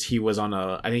because he was on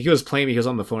I think he was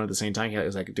on the phone at the same time. He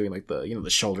was like doing like the,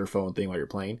 the shoulder phone thing while you're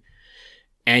playing.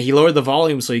 And he lowered the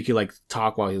volume so he could like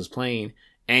talk while he was playing.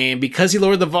 And because he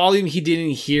lowered the volume, he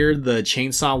didn't hear the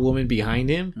chainsaw woman behind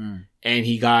him. And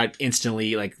he got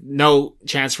instantly, like, no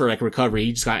chance for, like, recovery.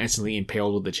 He just got instantly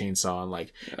impaled with the chainsaw.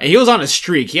 And he was on a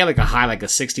streak. He had, like, a high, like, a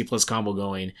 60-plus combo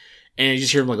going. And you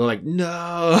just hear him, like, go, like,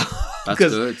 no. That's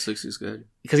good. 60 is good.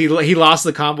 Because he lost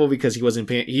the combo because he wasn't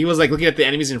paying. He was, like, looking at the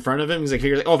enemies in front of him. He's like,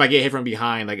 figures, like, oh, if I get hit from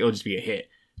behind, like, it'll just be a hit.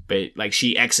 But, like,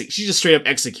 she just straight up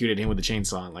executed him with the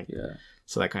chainsaw. Like, yeah.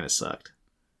 So that kind of sucked.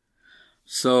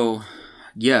 So,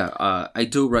 yeah, I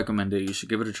do recommend it. You should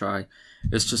give it a try.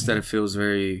 It's just that it feels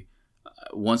very...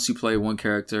 once you play one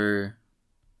character,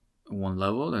 one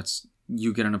level,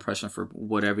 you get an impression for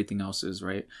what everything else is,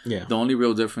 right? Yeah. The only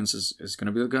real difference is going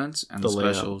to be the guns and the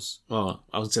specials. Well,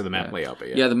 I would say the map layout, but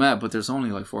yeah. Yeah, the map, but there's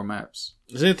only like 4 maps.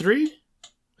 Isn't it 3?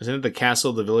 Isn't it the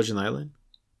castle, the village, and the island?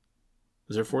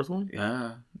 Is there a 4th one?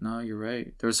 Yeah. No, you're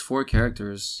right. There's 4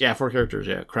 characters. Yeah, 4 characters,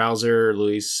 yeah. Krauser,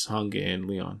 Luis, Hung, and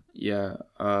Leon. Yeah.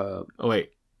 Oh,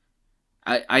 wait.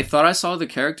 I thought I saw the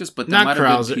characters, but that might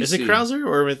have been PC. Is it Krauser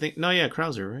or I think? No, yeah,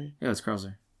 Krauser, right? Yeah, it's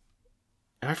Krauser.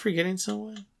 Am I forgetting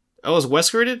someone? Oh, is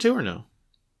Wesker in it too or no?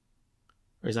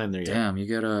 Or is that in there yet? Damn, you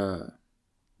get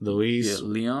Luis,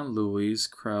 Leon, Luis,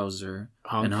 Krauser,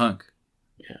 and Hunk.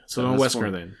 Yeah, so no Wesker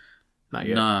 4. Then. Not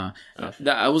yet. Nah,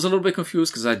 I was a little bit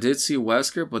confused because I did see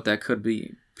Wesker, but that could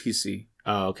be PC.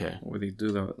 Oh, okay. Where they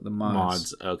do the mods.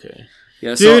 Mods, okay.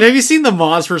 Yeah, dude, have you seen the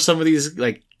mods for some of these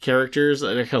like characters?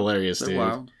 They're hilarious, dude.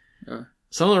 Wild. Yeah.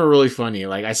 Some of them are really funny.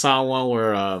 Like I saw one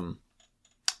where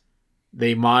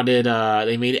they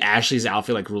made Ashley's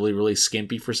outfit like really, really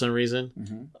skimpy for some reason.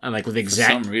 Mm-hmm. And like with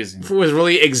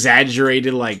really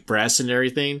exaggerated like breasts and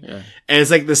everything. Yeah. And it's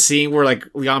like the scene where like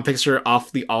Leon picks her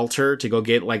off the altar to go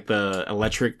get like the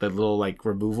little like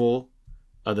removal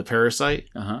of the parasite.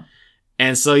 Uh-huh.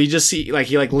 And so you just see, like,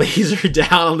 he, like, lays her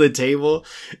down on the table,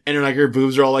 and her, like, her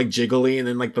boobs are all, like, jiggly, and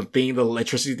then, like, the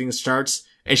electricity thing starts,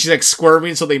 and she's, like,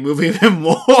 squirming, so they move even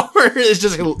more. It's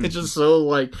just so,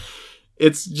 like,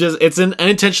 it's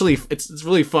unintentionally, it's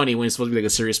really funny when it's supposed to be, like,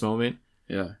 a serious moment.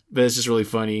 Yeah. But it's just really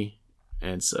funny.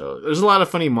 And so, there's a lot of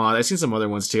funny mods. I've seen some other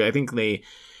ones, too. I think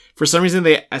for some reason,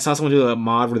 I saw someone do a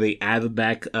mod where they added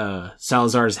back,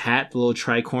 Salazar's hat, the little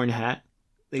tricorn hat.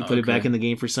 They put it back in the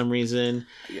game for some reason.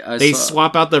 Yeah, they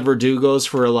swap out the Verdugos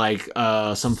for like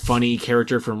some funny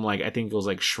character from like I think it was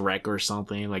like Shrek or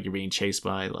something. Like you're being chased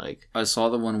by like. I saw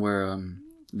the one where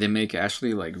they make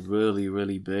Ashley like really,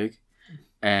 really big.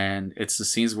 And it's the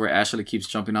scenes where Ashley keeps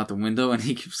jumping out the window and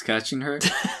he keeps catching her.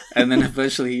 And then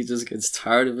eventually he just gets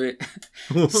tired of it.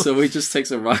 So he just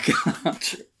takes a rocket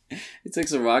launcher. He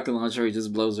takes a rocket launcher, he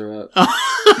just blows her up.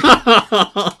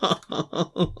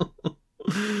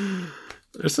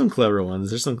 There's some clever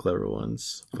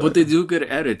ones. But they do good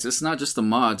edits. It's not just the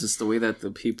mods, it's the way that the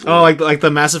people... Oh, like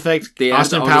the Mass Effect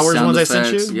Austin Powers ones I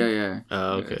sent you? Yeah.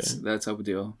 Oh, okay. That's how we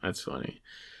deal. That's funny.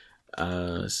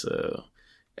 So...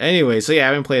 Anyway, so yeah, I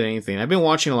haven't played anything. I've been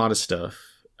watching a lot of stuff.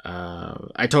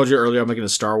 I told you earlier I'm like in a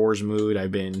Star Wars mood.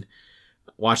 I've been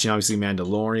watching, obviously,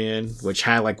 Mandalorian, which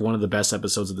had like one of the best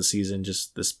episodes of the season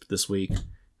just this week.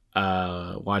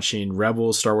 Watching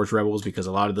Rebels, Star Wars Rebels, because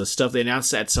a lot of the stuff they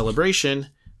announced at Celebration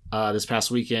this past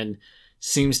weekend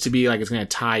seems to be like it's going to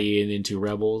tie into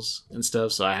Rebels and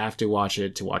stuff. So I have to watch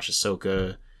it, to watch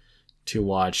Ahsoka, to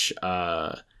watch...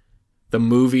 the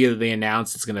movie that they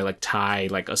announced, it's gonna like tie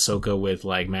like Ahsoka with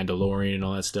like Mandalorian and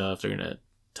all that stuff. They're gonna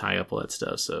tie up all that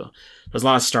stuff. So there's a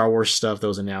lot of Star Wars stuff that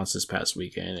was announced this past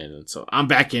weekend, and so I'm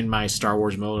back in my Star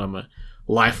Wars mode. I'm a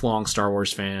lifelong Star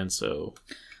Wars fan. So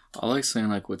I like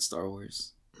saying I quit Star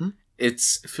Wars. It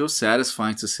feels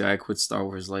satisfying to say I quit Star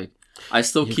Wars. Like I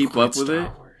still keep up with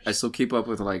it. I still keep up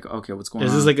with like, okay, what's going on?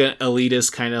 This is like an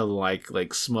elitist kind of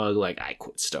like smug, like I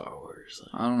quit Star Wars.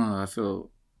 I don't know. I feel.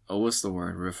 Oh, what's the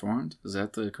word? Reformed? Is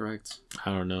that the correct?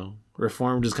 I don't know.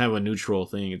 Reformed is kind of a neutral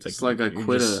thing. It's like I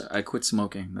quit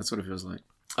smoking. That's what it feels like.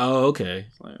 Oh, okay.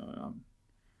 It's like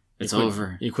it's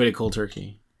over. You quit it cold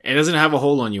turkey. It doesn't have a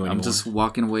hold on you anymore. I'm just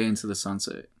walking away into the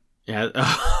sunset. Yeah.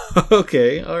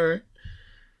 Okay. All right.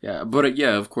 Yeah, but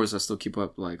yeah, of course, I still keep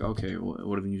up. Like, okay,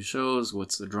 what are the new shows?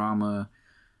 What's the drama?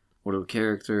 What are the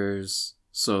characters?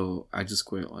 So I just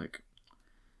quit. Like,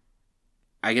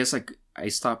 I guess like I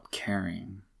stopped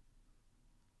caring.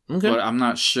 Okay. But I'm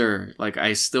not sure. Like,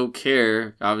 I still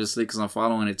care, obviously, because I'm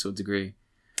following it to a degree.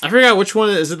 I forgot which one.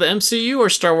 Is it the MCU or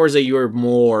Star Wars that you were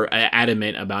more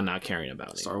adamant about not caring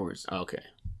about? Star Wars. Oh, okay.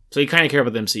 So you kind of care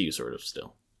about the MCU, sort of,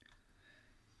 still.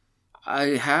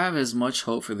 I have as much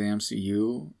hope for the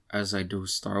MCU as I do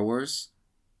Star Wars.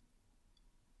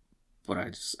 But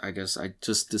I guess I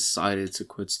just decided to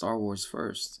quit Star Wars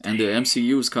first. And the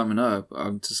MCU is coming up.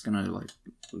 I'm just going to, like,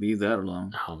 leave that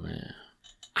alone. Oh, man.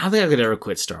 I don't think I could ever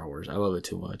quit Star Wars. I love it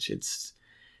too much. It's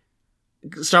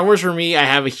Star Wars for me. I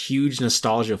have a huge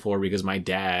nostalgia for because my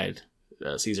dad,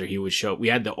 Caesar, he would show. We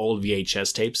had the old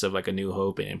VHS tapes of like A New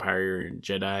Hope and Empire and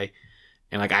Jedi,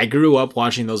 and like I grew up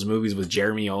watching those movies with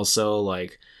Jeremy. Also,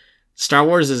 like Star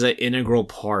Wars is an integral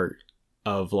part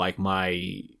of like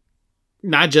my,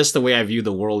 not just the way I view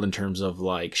the world in terms of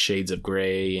like shades of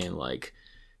gray and like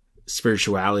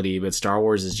spirituality, but Star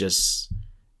Wars is just,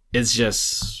 it's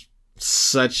just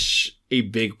such a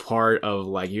big part of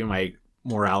like even my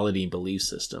morality and belief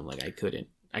system. Like I could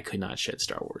not shed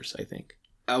Star Wars, I think.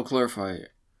 I'll clarify.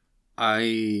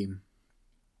 I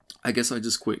guess I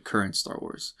just quit current Star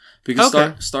Wars. Because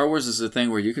okay. Star Wars is a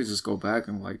thing where you could just go back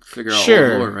and like figure out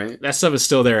sure. all the lore, right? That stuff is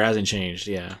still there, hasn't changed,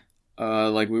 yeah.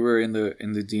 Like we were in the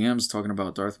DMs talking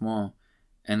about Darth Maul,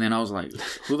 and then I was like,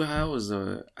 who the hell is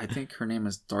I think her name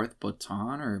is Darth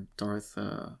Baton or Darth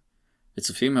it's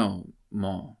a female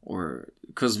Maul, or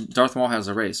because Darth Maul has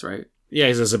a race, right? Yeah,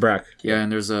 he's a Zabrak. Yeah,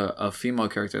 and there's a female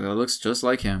character that looks just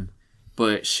like him,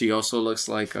 but she also looks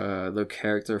like the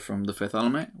character from The Fifth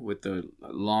Element with the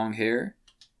long hair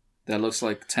that looks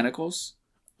like tentacles.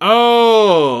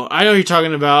 Oh, I know who you're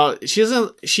talking about. She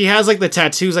has like the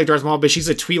tattoos like Darth Maul, but she's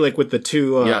a Twi'lek with the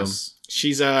two. Yes.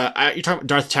 She's you're talking about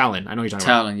Darth Talon. I know who you're talking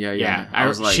about. Talon, yeah. I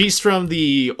was like, she's from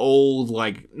the old,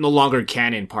 like no longer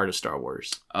canon part of Star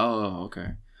Wars. Oh,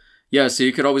 okay. Yeah, so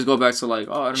you could always go back to like,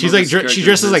 oh, I don't she's know. Like she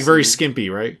dresses like very skimpy,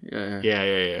 right?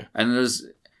 Yeah. And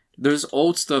there's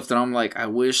old stuff that I'm like, I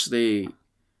wish it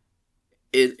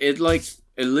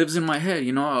lives in my head,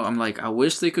 you know. I'm like, I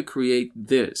wish they could create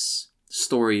this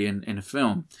story in a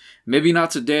film. Maybe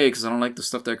not today because I don't like the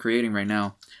stuff they're creating right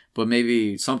now, but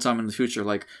maybe sometime in the future.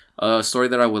 Like a story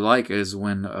that I would like is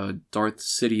when Darth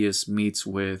Sidious meets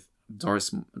with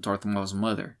Darth Maul's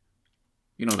mother.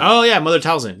 You know that. Oh yeah, Mother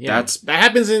Talzin. Yeah, that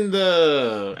happens I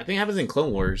think it happens in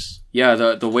Clone Wars. Yeah,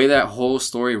 the way that whole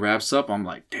story wraps up, I'm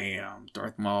like, damn,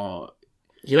 Darth Maul.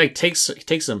 He like takes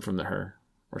them from her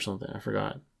or something. I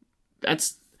forgot.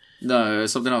 No,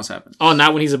 something else happened. Oh,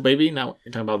 not when he's a baby. Not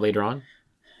you're talking about later on.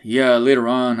 Yeah, later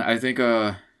on. I think.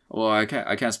 Well, I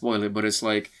can't spoil it, but it's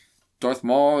like Darth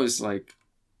Maul is like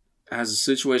has a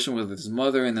situation with his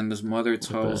mother, and then this mother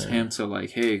tells him to like,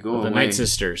 hey, go away. The Night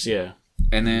Sisters, yeah.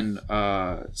 And then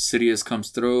Sidious comes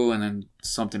through, and then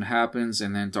something happens,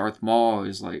 and then Darth Maul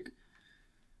is like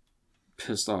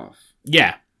pissed off.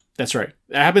 Yeah, That's right.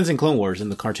 It happens in Clone Wars in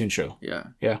the cartoon show. Yeah.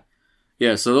 Yeah.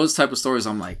 Yeah, so those type of stories,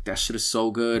 I'm like, that shit is so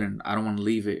good, and I don't want to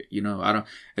leave it. I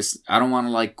don't want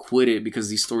to like quit it because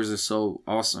these stories are so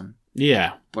awesome.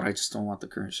 Yeah, but I just don't want the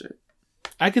current shit.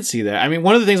 I could see that. I mean,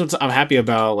 one of the things I'm happy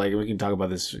about, like we can talk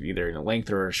about this either in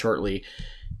length or shortly,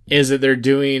 is that they're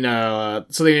doing.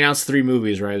 So they announced 3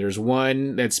 movies, right? There's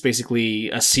one that's basically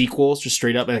a sequel, just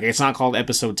straight up. Like it's not called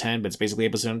Episode 10, but it's basically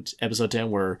Episode 10,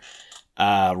 where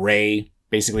Rey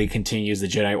basically continues the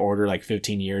Jedi Order like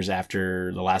 15 years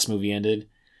after the last movie ended.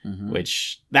 Mm-hmm.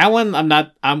 Which that one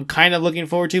I'm kind of looking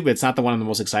forward to, but it's not the one I'm the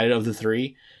most excited of the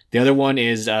 3. The other one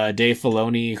is Dave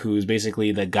Filoni, who's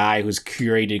basically the guy who's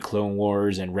curated Clone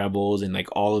Wars and Rebels and like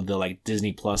all of the like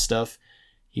Disney Plus stuff.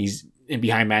 He's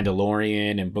behind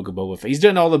Mandalorian and Book of Boba Fett. He's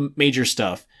doing all the major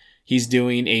stuff. He's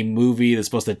doing a movie that's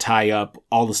supposed to tie up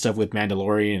all the stuff with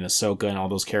Mandalorian and Ahsoka and all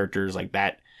those characters like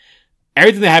that.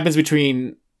 Everything that happens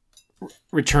between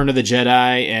Return of the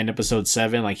Jedi and Episode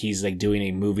 7, like he's like doing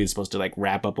a movie that's supposed to like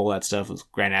wrap up all that stuff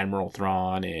with Grand Admiral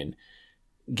Thrawn and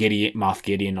Moff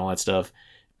Gideon and all that stuff.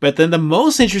 But then the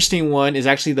most interesting one is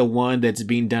actually the one that's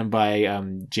being done by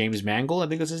James Mangold, I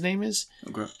think that's his name is.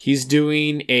 Okay. He's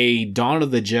doing a Dawn of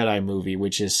the Jedi movie,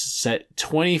 which is set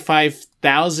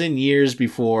 25,000 years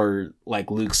before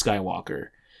like Luke Skywalker.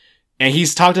 And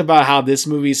he's talked about how this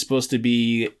movie is supposed to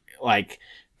be like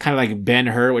kind of like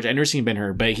Ben-Hur, which I've never seen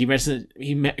Ben-Hur, but he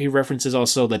references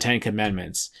also the Ten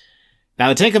Commandments. Now,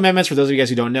 the Ten Commandments, for those of you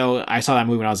guys who don't know, I saw that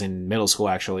movie when I was in middle school,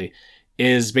 actually,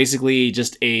 is basically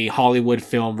just a Hollywood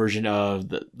film version of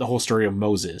the whole story of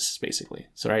Moses, basically.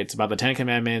 So, right, it's about the Ten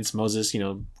Commandments. Moses,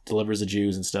 delivers the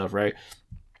Jews and stuff, right?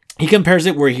 He compares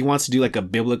it where he wants to do like a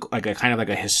biblical, like a kind of like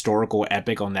a historical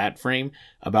epic on that frame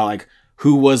about like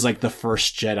who was like the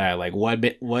first Jedi, like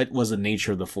what was the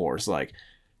nature of the Force, like.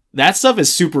 That stuff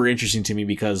is super interesting to me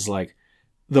because, like,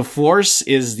 the Force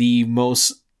is the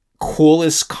most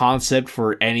coolest concept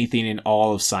for anything in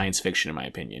all of science fiction, in my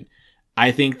opinion.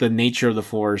 I think the nature of the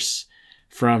Force,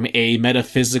 from a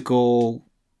metaphysical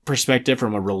perspective,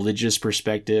 from a religious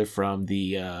perspective, from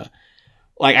the,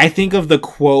 I think of the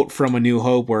quote from A New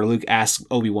Hope where Luke asks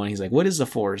Obi-Wan, he's like, what is the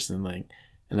Force? And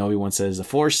Obi-Wan says, the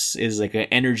Force is like an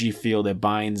energy field that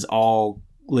binds all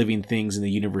living things in the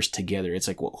universe together. It's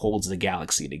like what holds the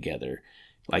galaxy together.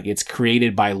 Like it's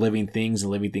created by living things,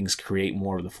 and living things create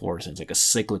more of the Force. And it's like a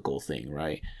cyclical thing,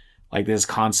 right? Like this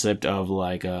concept of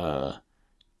like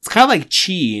it's kind of like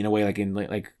chi in a way, like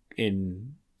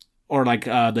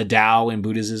the Tao in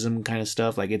Buddhism kind of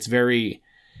stuff. Like it's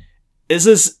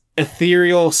this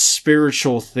ethereal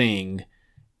spiritual thing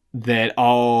that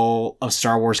all of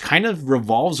Star Wars kind of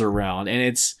revolves around,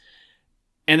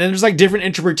 and then there's like different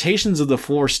interpretations of the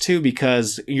Force too,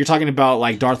 because you're talking about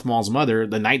like Darth Maul's mother,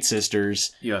 the Night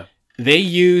Sisters. Yeah. They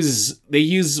use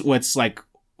what's like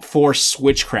Force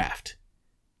witchcraft.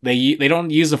 They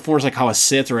don't use the Force like how a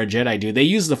Sith or a Jedi do. They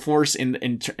use the Force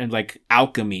in like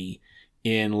alchemy,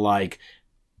 in like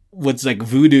what's like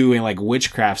voodoo and like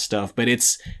witchcraft stuff, but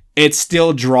it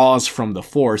still draws from the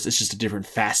Force. It's just a different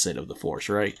facet of the Force,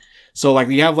 right? So like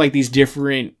you have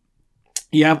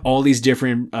all these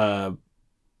different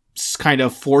kind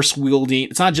of Force wielding.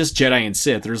 It's not just Jedi and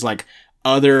Sith. There's like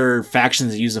other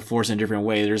factions that use the Force in a different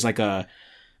way. There's a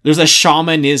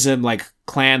shamanism like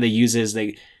clan that uses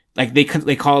they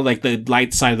call it like the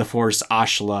light side of the Force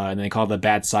Ashla, and they call the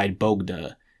bad side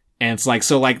Bogda. And it's like,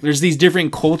 so like there's these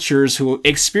different cultures who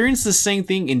experience the same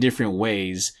thing in different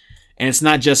ways. And it's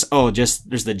not just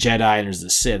there's the Jedi and there's the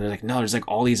Sith. They're like, no, there's like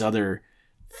all these other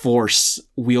Force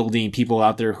wielding people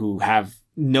out there who have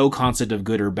no concept of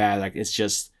good or bad. Like it's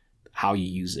just how you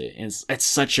use it. And it's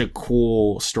such a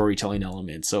cool storytelling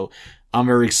element. So I'm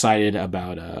very excited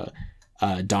about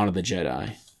Dawn of the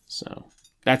Jedi. So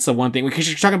that's the one thing, because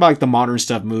you're talking about like the modern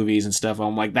stuff, movies and stuff.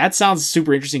 I'm like, that sounds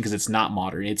super interesting because it's not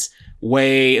modern. It's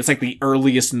like the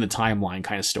earliest in the timeline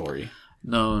kind of story.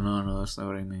 No, that's not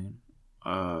what I mean.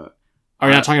 Are you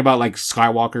not talking about like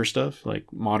Skywalker stuff,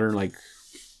 like modern, like?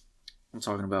 I'm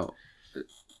talking about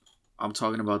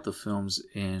the films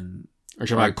in. Or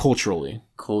should like culturally?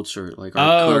 Culture, like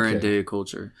our current day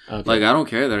culture. Okay. Like, I don't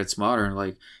care that it's modern.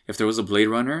 Like, if there was a Blade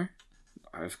Runner,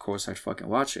 of course I'd fucking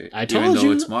watch it. I told even though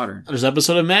you it's modern. There's an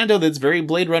episode of Mando that's very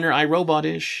Blade Runner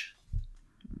iRobot-ish.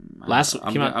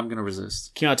 I'm gonna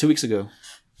resist. Came out 2 weeks ago.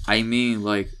 I mean,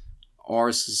 like,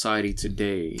 our society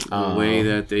today, the way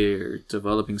that they're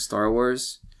developing Star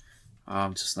Wars,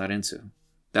 I'm just not into.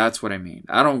 That's what I mean.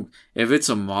 If it's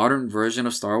a modern version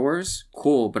of Star Wars,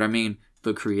 cool. But I mean,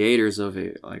 the creators of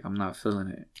it, like, I'm not feeling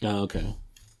it. Oh, okay.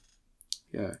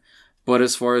 Yeah. But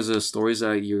as far as the stories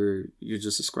that you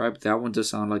just described, that one does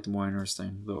sound like the more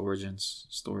interesting, the origins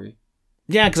story.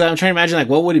 Yeah, because I'm trying to imagine, like,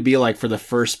 what would it be like for the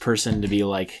first person to be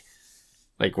like,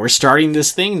 we're starting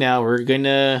this thing now. We're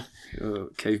gonna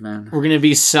caveman. We're gonna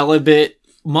be celibate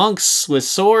monks with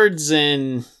swords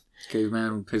and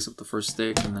caveman picks up the first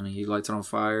stick and then he lights it on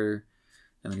fire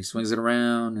and then he swings it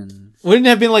around and wouldn't it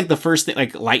have been like the first thing,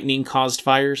 like lightning caused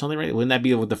fire or something, right? Wouldn't that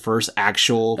be with the first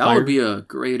actual that fire? would be a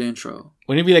great intro.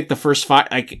 Wouldn't it be like the first fire?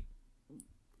 Like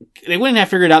they wouldn't have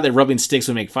figured out that rubbing sticks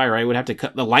would make fire, right? It would have to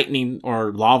cut the lightning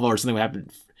or lava or something would happen.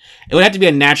 It would have to be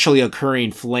a naturally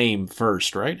occurring flame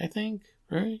first, right? I think,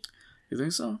 right? You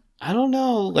think so? I don't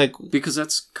know, like because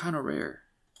that's kind of rare.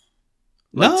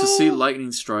 Like to see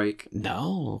lightning strike.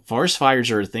 No, forest fires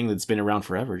are a thing that's been around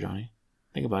forever, Johnny.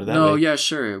 Think about it that way. No, yeah,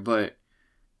 sure, but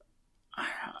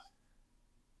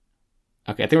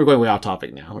okay, I think we're going way off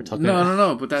topic now. We're talking.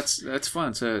 No, but that's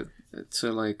fun to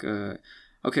like.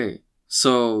 Okay,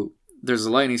 so there's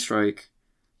a lightning strike.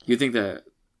 You think that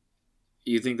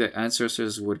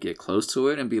ancestors would get close to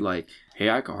it and be like, "Hey,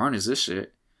 I can harness this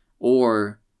shit,"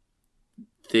 or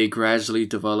they gradually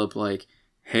develop like,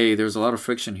 "Hey, there's a lot of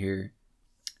friction here.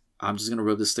 I'm just gonna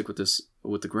rub this stick with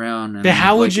the ground." And but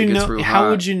how would you know?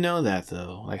 How would you know that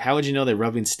though? Like, how would you know that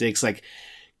rubbing sticks, like,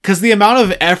 because the amount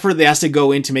of effort that has to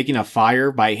go into making a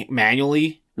fire by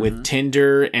manually with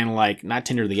tinder and like not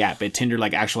tinder the app, but tinder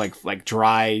like actual like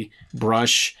dry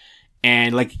brush,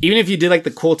 and like even if you did like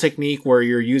the cool technique where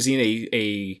you're using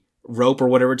a rope or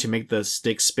whatever to make the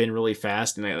stick spin really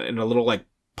fast in a little like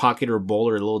pocket or bowl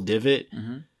or a little divot,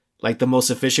 like the most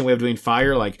efficient way of doing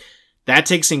fire, like. That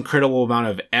takes incredible amount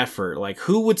of effort. Like,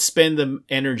 who would spend the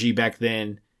energy back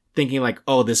then thinking like,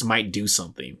 oh, this might do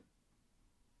something?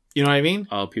 You know what I mean?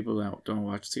 Oh, people that don't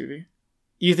watch TV?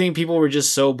 You think people were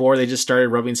just so bored they just started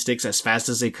rubbing sticks as fast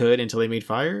as they could until they made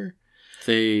fire?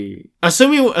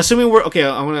 Assuming we're... Okay,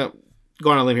 I want to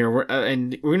go on a limb here. We're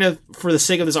going to, for the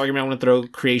sake of this argument, I want to throw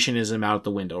creationism out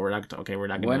the window. We're not going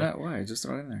to... Why not? Why? Just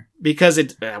throw it in there. Because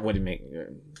it wouldn't make...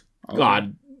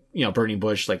 God... You know, burning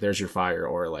bush, like there's your fire,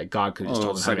 or like God could just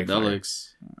told them how to make fire.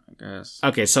 I guess.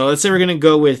 Okay, so let's say we're gonna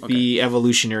go with the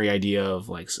evolutionary idea of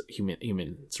like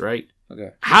humans, right? Okay.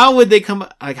 How would they come?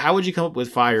 Like, how would you come up with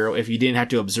fire if you didn't have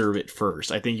to observe it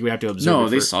first? I think you would have to observe. No,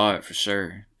 they saw it for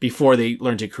sure before they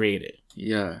learned to create it.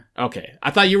 Yeah. Okay,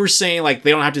 I thought you were saying like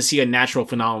they don't have to see a natural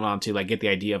phenomenon to like get the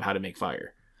idea of how to make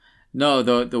fire. No,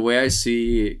 the way I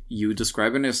see you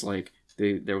describing this, like.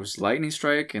 There was lightning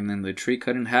strike, and then the tree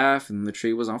cut in half, and the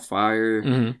tree was on fire.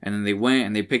 And then they went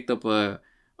and they picked up a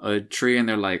tree, and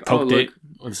they're like, poked "Oh, look!"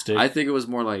 With a stick. I think it was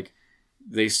more like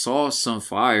they saw some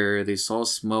fire, they saw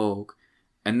smoke,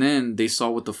 and then they saw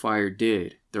what the fire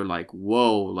did. They're like,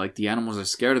 "Whoa!" Like the animals are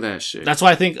scared of that shit. That's why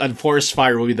I think a forest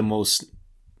fire will be the most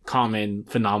common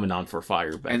phenomenon for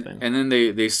fire back then. And then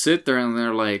they sit there and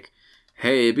they're like,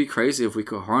 hey, it'd be crazy if we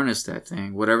could harness that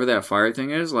thing. Whatever that fire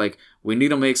thing is, like, we need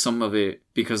to make some of it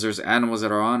because there's animals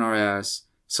that are on our ass.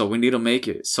 So we need to make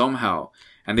it somehow.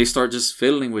 And they start just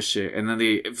fiddling with shit. And then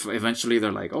eventually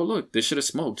they're like, oh, look, this shit is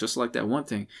smoke, just like that one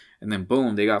thing. And then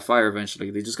boom, they got fire eventually.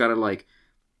 They just got to, like,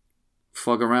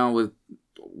 fuck around with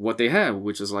what they had,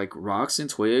 which is, like, rocks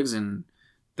and twigs. And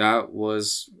that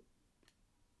was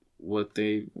what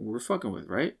they were fucking with,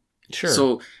 right? Sure.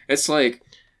 So it's like...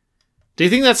 Do you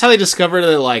think that's how they discovered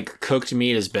that, like, cooked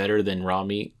meat is better than raw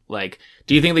meat? Like,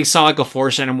 do you think they saw, like, a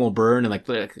forest animal burn and, like,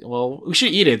 well, we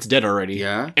should eat it. It's dead already.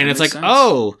 Yeah. And it's like, sense.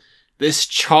 Oh, this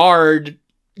charred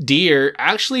deer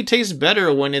actually tastes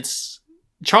better when it's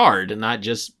charred and not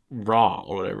just raw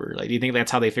or whatever. Like, do you think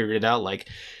that's how they figured it out? Like,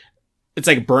 it's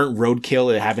like burnt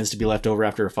roadkill that happens to be left over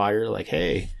after a fire. Like,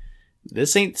 hey,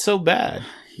 this ain't so bad.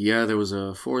 Yeah, there was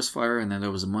a forest fire, and then there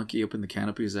was a monkey up in the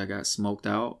canopies that got smoked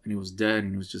out, and he was dead,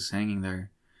 and he was just hanging there.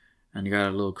 And he got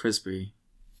a little crispy,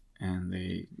 and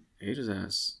they ate his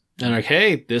ass. And like,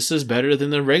 hey, this is better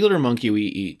than the regular monkey we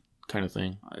eat, kind of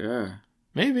thing. Yeah.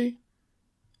 Maybe.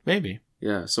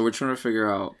 Yeah, so we're trying to figure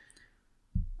out,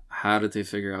 how did they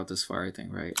figure out this fire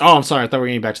thing, right? Oh, I'm sorry, I thought we were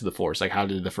getting back to the Force. Like, how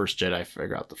did the first Jedi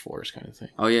figure out the Force, kind of thing?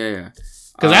 Oh, yeah.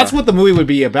 Because that's what the movie would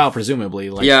be about, presumably.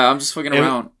 Like, yeah, I'm just fucking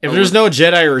around. If there's no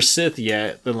Jedi or Sith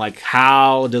yet, then, like,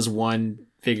 how does one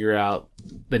figure out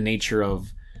the nature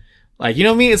of... Like, you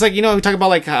know what I mean? It's like, you know, we talk about,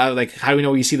 like, how do we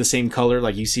know we see the same color?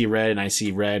 Like, you see red and I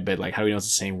see red, but, like, how do we know it's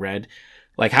the same red?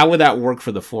 Like, how would that work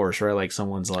for the Force, right? Like,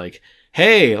 someone's like,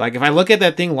 hey, like, if I look at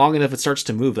that thing long enough, it starts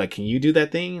to move. Like, can you do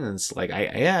that thing? And it's like,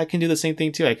 I can do the same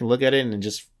thing, too. I can look at it and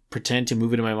just pretend to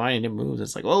move it in my mind and it moves.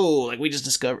 It's like, oh, like, we just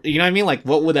discovered... You know what I mean? Like,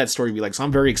 what would that story be like? So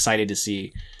I'm very excited to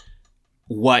see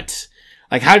what...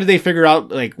 Like, how did they figure out,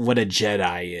 like, what a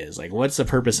Jedi is? Like, what's the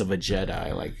purpose of a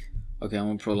Jedi? Like... Okay, I'm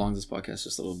going to prolong this podcast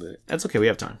just a little bit. That's okay. We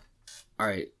have time. All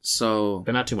right, so...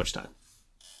 But not too much time.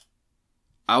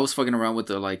 I was fucking around with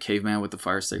the like caveman with the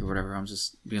fire stick or whatever. I'm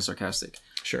just being sarcastic.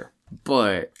 Sure.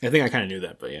 But I think I kind of knew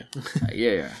that, but yeah.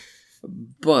 yeah.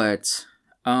 But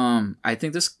I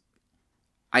think this.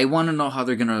 I want to know how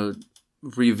they're gonna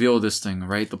reveal this thing,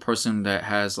 right? The person that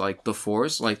has like the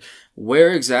force, like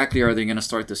where exactly are they gonna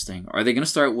start this thing? Are they gonna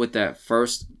start with that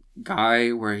first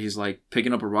guy where he's like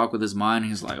picking up a rock with his mind?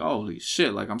 And he's like, holy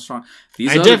shit, like I'm strong.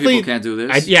 These other people can't do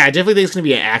this. I definitely think it's gonna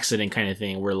be an accident kind of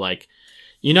thing where like,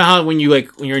 you know how when you're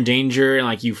in danger and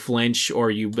like you flinch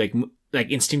or you like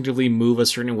instinctively move a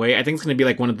certain way. I think it's gonna be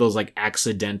like one of those like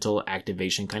accidental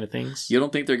activation kind of things. You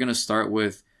don't think they're gonna start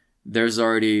with there's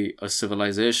already a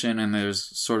civilization and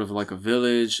there's sort of like a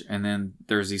village and then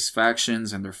there's these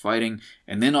factions and they're fighting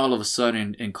and then all of a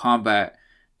sudden in combat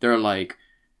they're like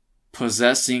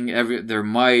possessing their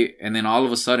might and then all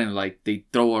of a sudden like they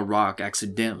throw a rock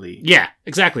accidentally. Yeah,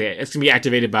 exactly. It's gonna be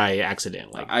activated by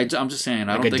accident. Like I'm just saying,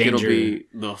 I don't think it'll be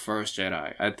the first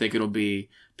Jedi. I think it'll be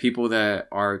people that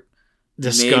are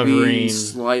discovering, maybe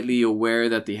slightly aware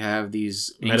that they have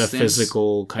these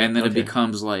metaphysical kind and then it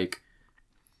becomes like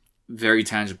very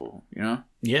tangible, you know?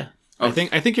 Yeah. Okay.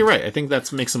 I think you're right. I think that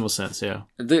makes the most sense, yeah.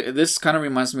 This kind of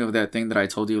reminds me of that thing that I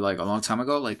told you like a long time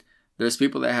ago. Like, there's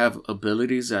people that have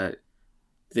abilities that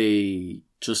they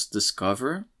just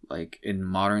discover, like, in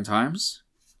modern times.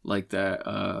 Like that,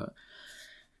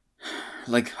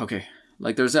 like,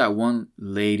 there's that one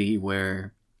lady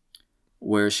where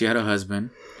she had a husband,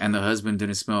 and the husband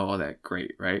didn't smell all that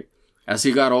great, right? As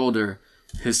he got older,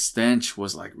 his stench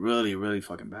was like really, really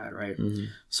fucking bad, right? Mm-hmm.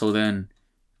 So then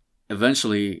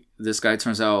eventually this guy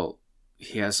turns out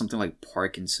he has something like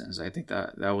Parkinson's. I think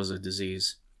that was a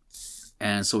disease.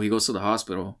 And so he goes to the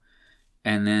hospital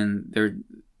and then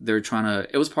they're trying to,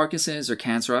 it was Parkinson's or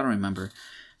cancer, I don't remember.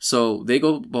 So they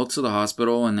go both to the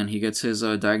hospital and then he gets his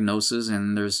diagnosis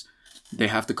and they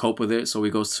have to cope with it. So he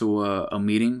goes to a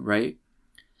meeting, right?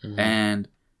 Mm-hmm. And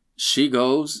she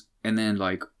goes and then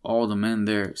like all the men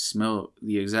there smell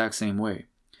the exact same way.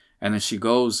 And then she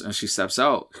goes and she steps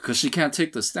out because she can't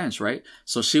take the stench, right?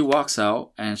 So she walks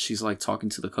out and she's like talking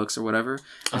to the cooks or whatever.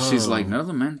 And she's like, none of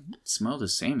the men smell the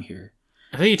same here.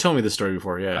 I think you told me this story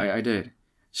before, yeah. I did.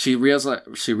 She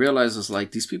realizes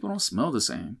like these people don't smell the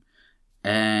same.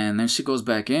 And then she goes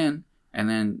back in and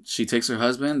then she takes her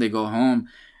husband, they go home,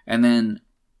 and then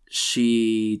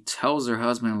she tells her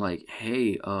husband like,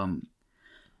 hey,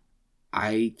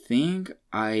 I think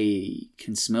I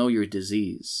can smell your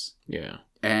disease. Yeah.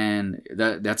 And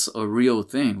that's a real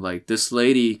thing. Like, this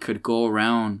lady could go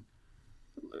around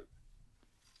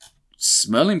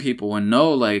smelling people and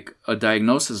know, like, a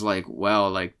diagnosis like, wow,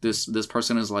 like, this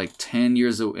person is, like, 10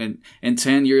 years... In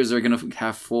 10 years, they're going to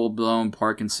have full-blown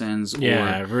Parkinson's or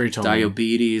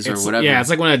diabetes or whatever. Yeah, it's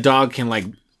like when a dog can, like,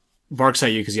 barks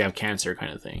at you because you have cancer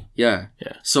kind of thing. Yeah.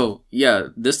 Yeah. So, yeah,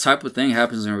 this type of thing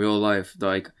happens in real life.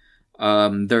 Like,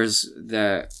 there's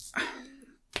that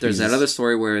other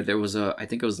story where there was I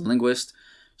think it was a linguist.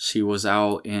 She was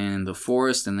out in the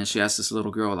forest and then she asked this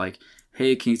little girl like,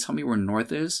 hey, can you tell me where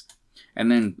north is? And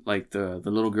then like the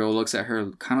little girl looks at her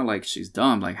kind of like she's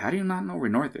dumb. Like, how do you not know where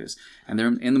north is? And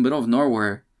they're in the middle of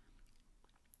nowhere.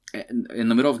 And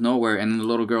the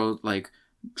little girl like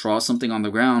draws something on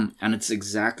the ground and it's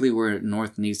exactly where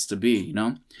north needs to be, you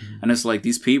know? Mm-hmm. And it's like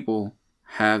these people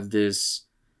have this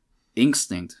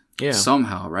instinct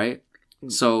somehow, right?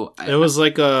 So it was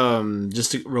like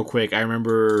real quick, I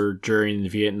remember during the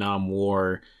Vietnam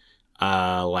War,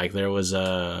 like there was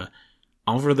I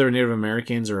don't know if they were Native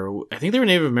Americans or I think they were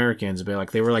Native Americans, but like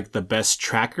they were like the best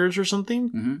trackers or something,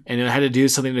 mm-hmm. and it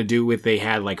had something to do with they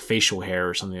had like facial hair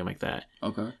or something like that.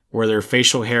 Okay, where their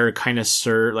facial hair kind of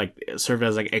served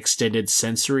as like extended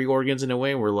sensory organs in a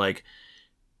way, where like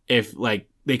if like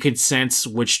they could sense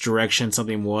which direction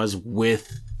something was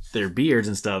with their beards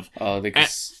and stuff. Oh, they could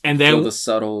and then feel the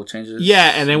subtle changes.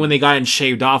 Yeah, and then when they got it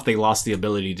shaved off, they lost the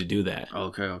ability to do that.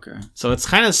 Okay. So it's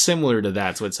kind of similar to that.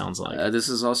 That's what it sounds like. This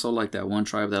is also like that one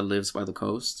tribe that lives by the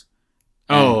coast.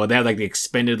 Oh, they have like the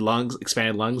expanded lungs.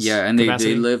 Yeah, and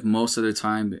they live most of the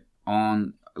time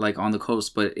on the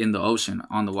coast, but in the ocean,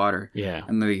 on the water. Yeah,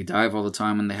 and they dive all the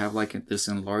time, and they have like this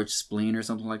enlarged spleen or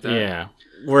something like that. Yeah.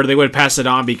 Where they would pass it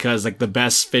on because like the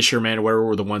best fishermen or whatever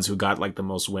were the ones who got like the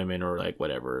most women or like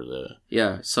whatever.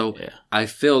 So I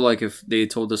feel like if they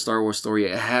told the Star Wars story,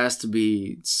 it has to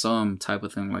be some type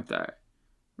of thing like that,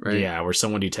 right? Yeah, where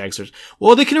someone detects her.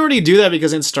 Well, they can already do that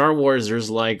because in Star Wars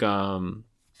there's like in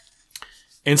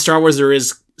Star Wars there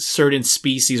is certain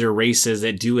species or races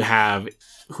that do have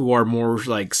who are more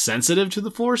like sensitive to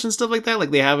the Force and stuff like that. Like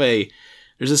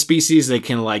there's a species that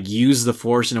can like use the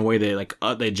Force in a way that like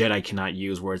the Jedi cannot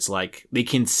use, where it's like they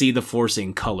can see the Force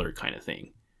in color kind of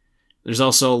thing. There's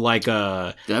also like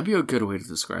that'd be a good way to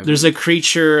describe there's it. a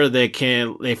creature that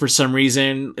can, like, for some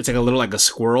reason, it's like a little like a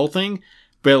squirrel thing,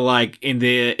 but like in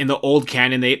the old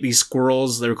canon, these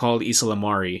squirrels, they were called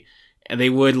Isalamari, and they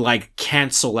would like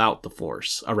cancel out the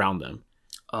force around them.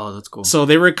 Oh, that's cool. So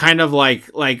they were kind of like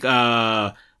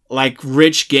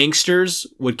rich gangsters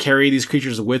would carry these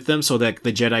creatures with them so that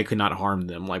the Jedi could not harm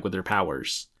them, like with their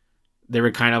powers. They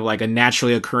were kind of like a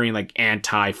naturally occurring like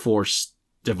anti-force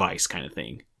device kind of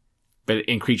thing, but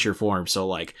in creature form. So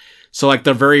like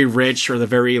the very rich or the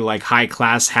very like high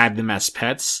class had them as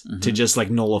pets to just like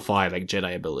nullify like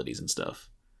Jedi abilities and stuff.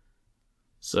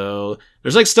 So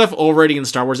there's like stuff already in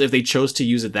Star Wars if they chose to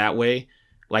use it that way.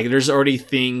 Like there's already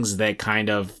things that kind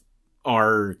of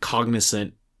are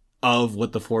cognizant of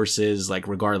what the Force is, like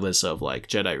regardless of like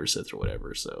Jedi or Sith or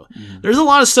whatever. So there's a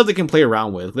lot of stuff they can play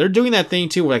around with. They're doing that thing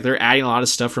too, where like they're adding a lot of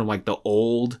stuff from like the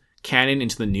old canon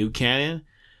into the new canon.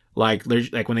 Like they're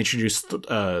like when they introduced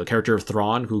the character of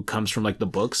Thrawn, who comes from like the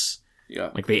books.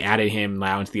 Yeah, like they added him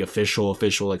now into the official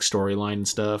like storyline and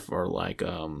stuff, or like I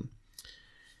don't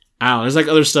know. There's like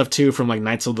other stuff too from like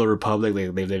Knights of the Republic.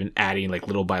 They've been adding like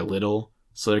little by little.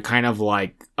 So they're kind of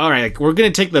like, all right, like we're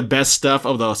gonna take the best stuff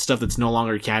of the stuff that's no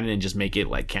longer canon and just make it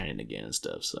like canon again and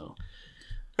stuff. So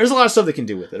there's a lot of stuff they can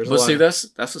do with it. But see, that's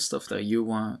the stuff that you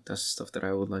want. That's the stuff that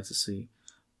I would like to see.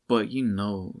 But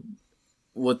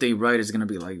what they write is gonna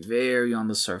be like very on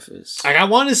the surface. Like I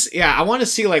want to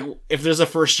see like if there's a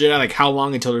first Jedi, like how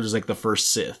long until there's like the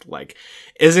first Sith. Like,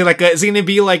 is it gonna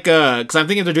be like because I'm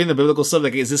thinking if they're doing the biblical stuff,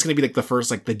 like is this gonna be like the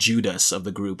first like the Judas of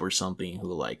the group or something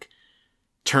who like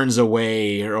turns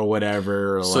away or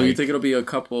whatever. Or so like, you think it'll be a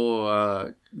couple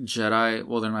Jedi?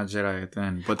 Well, they're not Jedi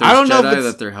then, but there's Jedi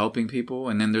that they're helping people,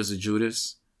 and then there's a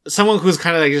Judas. Someone who's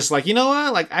kind of like just like, you know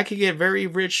what, like I could get very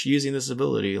rich using this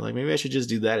ability. Like maybe I should just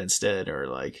do that instead, or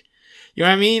like, you know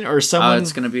what I mean? Or someone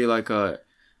it's gonna be like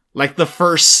the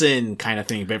first sin kind of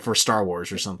thing, but for Star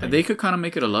Wars or something. They could kind of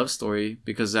make it a love story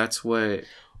because that's what.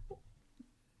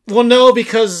 Well, no,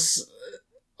 because.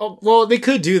 Oh, well, they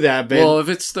could do that, but well, if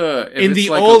it's the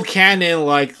like old canon,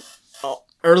 like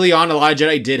early on, a lot of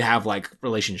Jedi did have like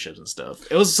relationships and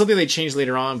stuff. It was something they changed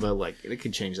later on, but like they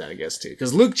could change that, I guess, too.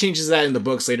 Because Luke changes that in the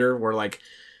books later, where like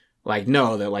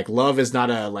no, that like love is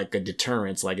not a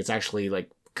deterrence. Like it's actually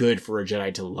like good for a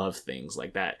Jedi to love things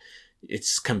like that.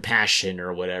 It's compassion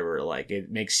or whatever. Like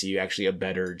it makes you actually a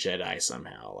better Jedi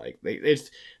somehow. Like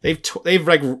they've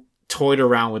like toyed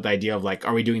around with the idea of like,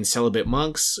 are we doing celibate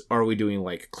monks or are we doing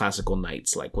like classical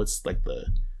knights? Like what's like the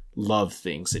love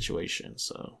thing situation?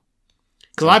 So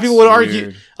because a lot of people would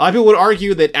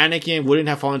argue that Anakin wouldn't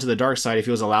have fallen to the dark side if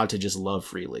he was allowed to just love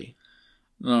freely.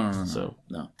 No.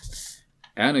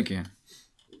 Anakin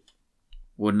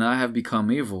would not have become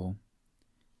evil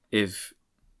if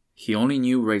he only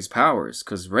knew Rey's powers,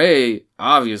 because Rey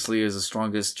obviously is the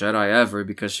strongest Jedi ever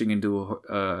because she can do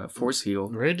a force heal.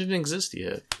 Rey didn't exist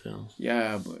yet. So.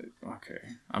 Yeah, but okay.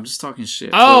 I'm just talking shit.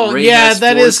 Oh, yeah,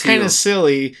 that is kind of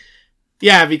silly.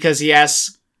 Yeah, because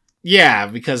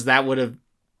because that would have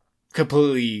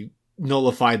completely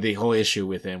nullified the whole issue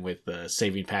with him with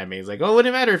saving Padme. It's like, oh, it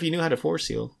wouldn't matter if you knew how to force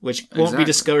heal, which won't be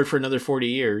discovered for another 40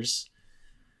 years.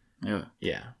 Yeah.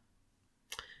 Yeah.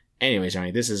 Anyways, Johnny,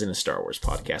 this isn't a Star Wars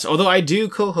podcast. Although I do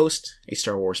co-host a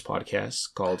Star Wars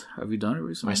podcast called... Have you done it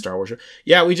recently? My Star Wars Show.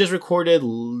 Yeah, we just recorded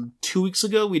 2 weeks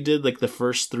ago. We did like the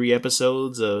first 3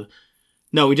 episodes of...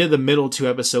 No, we did the middle 2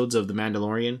 episodes of The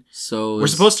Mandalorian. So we're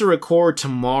supposed to record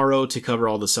tomorrow to cover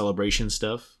all the celebration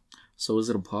stuff. So is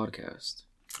it a podcast?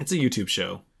 It's a YouTube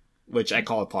show, which I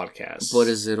call a podcast. But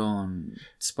is it on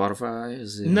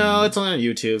Spotify? No, it's only on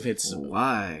YouTube. It's...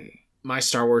 Why? My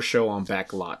Star Wars Show on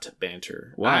Backlot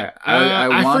Banter. Why?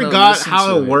 I forgot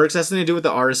how it works. That's something to do with the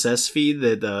RSS feed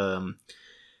that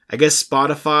I guess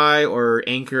Spotify or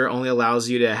Anchor only allows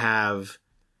you to have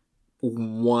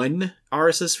 1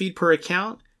 RSS feed per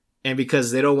account. And because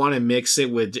they don't want to mix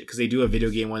it with, because they do a video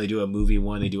game one, they do a movie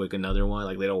one, they do like another one,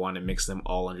 like they don't want to mix them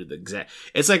all under the exact.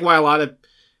 It's like why a lot of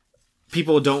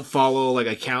people don't follow like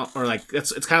account, or like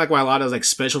it's kind of like why a lot of like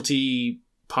specialty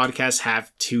podcasts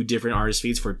have 2 different RSS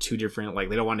feeds for 2 different, like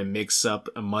they don't want to mix up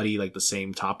and muddy like the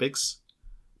same topics.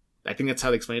 I think that's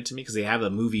how they explain it to me, because they have a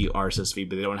movie RSS feed,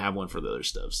 but they don't have one for the other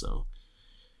stuff. So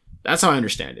that's how I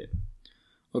understand it.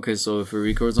 Okay, so if it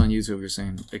records on YouTube, you're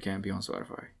saying it can't be on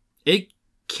Spotify. It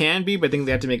can be, but I think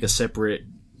they have to make a separate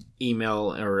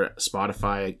email or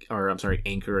Spotify, or I'm sorry,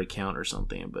 Anchor account or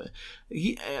something. But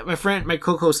my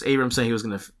co-host Abram said he was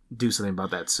going to do something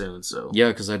about that soon. So yeah,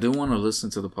 because I do want to listen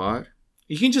to the pod.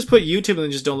 You can just put YouTube and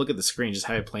then just don't look at the screen. Just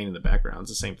have it playing in the background.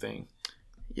 It's the same thing.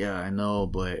 Yeah, I know,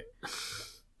 but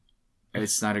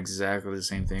It's not exactly the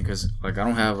same thing because, like, I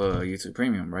don't have a YouTube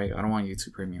Premium, right? I don't want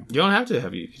YouTube Premium. You don't have to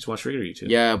have you. You just watch regular YouTube.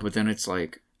 Yeah, but then it's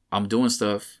like I'm doing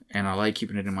stuff and I like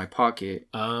keeping it in my pocket.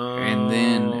 And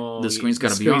then the screen's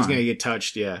got to be on. The screen's going to get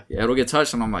touched, yeah. Yeah, it'll get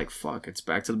touched and I'm like, fuck, it's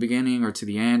back to the beginning or to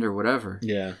the end or whatever.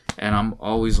 Yeah. And I'm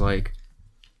always like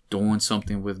doing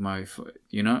something with my foot.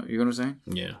 You know what I'm saying?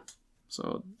 Yeah.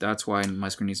 So that's why my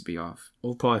screen needs to be off.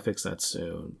 We'll probably fix that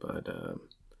soon. But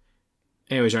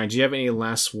anyway, Johnny, do you have any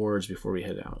last words before we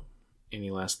head out? Any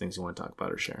last things you want to talk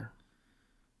about or share?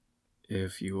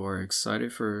 If you are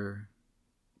excited for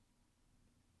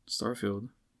Starfield,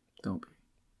 don't be.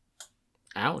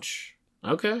 Ouch.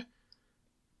 Okay.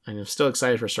 I'm still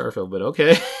excited for Starfield, but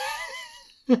okay.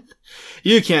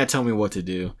 You can't tell me what to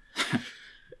do.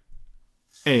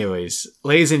 Anyways,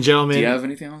 ladies and gentlemen. Do you have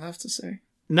anything left to say?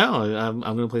 No, I'm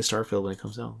going to play Starfield when it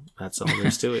comes out. That's all there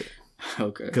is to it.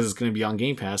 Okay. Because it's going to be on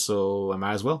Game Pass, so I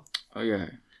might as well. Oh, yeah.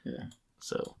 Yeah.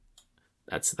 So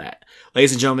that's that.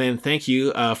 Ladies and gentlemen, thank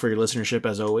you for your listenership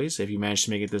as always. If you managed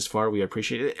to make it this far, we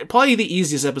appreciate it. Probably the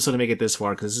easiest episode to make it this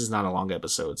far because this is not a long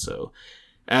episode. So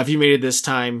if you made it this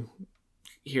time,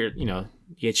 here,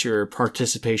 get your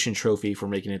participation trophy for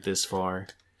making it this far.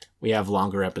 We have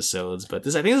longer episodes, but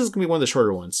I think this is going to be one of the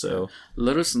shorter ones. So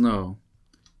let us know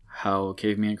how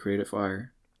Caveman created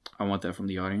fire. I want that from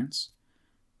the audience.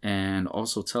 And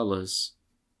also tell us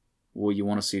what you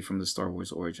want to see from the Star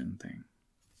Wars Origin thing.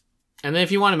 And then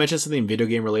if you want to mention something video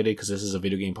game related, because this is a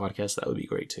video game podcast, that would be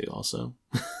great too also.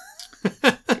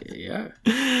 Yeah.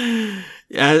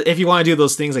 If you want to do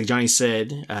those things like Johnny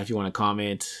said, if you want to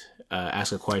comment,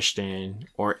 ask a question,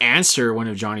 or answer one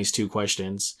of Johnny's 2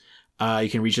 questions, you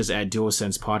can reach us at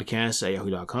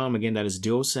duosensepodcast@yahoo.com. Again, that is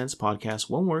duosensepodcast,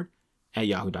 one word, at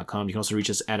yahoo.com. You can also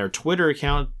reach us at our Twitter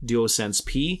account,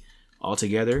 duosensep, all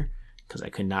together, because I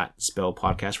could not spell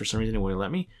podcast for some reason. It wouldn't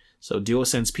let me. So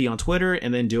duosensep on Twitter,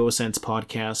 and then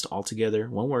duosensepodcast, all together,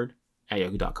 one word, at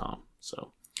yahoo.com.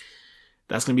 So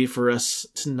that's going to be for us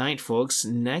tonight, folks.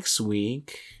 Next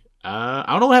week, I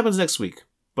don't know what happens next week,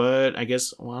 but I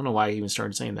guess, I don't know why I even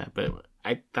started saying that, but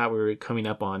I thought we were coming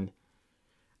up on,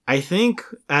 I think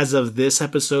as of this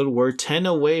episode, we're 10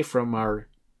 away from our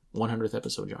 100th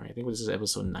episode, Johnny. I think this is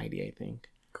episode 90, I think.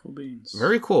 Cool beans.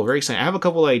 Very cool. Very exciting. I have a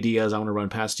couple ideas I want to run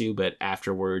past you, but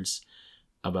afterwards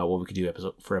about what we could do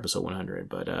for episode 100.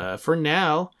 But for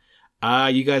now,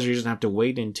 you guys are just going to have to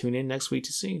wait and tune in next week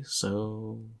to see.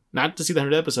 So, not to see the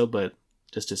 100th episode, but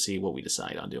just to see what we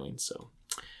decide on doing. So,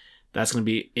 that's going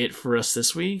to be it for us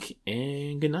this week.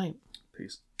 And good night.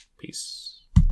 Peace. Peace.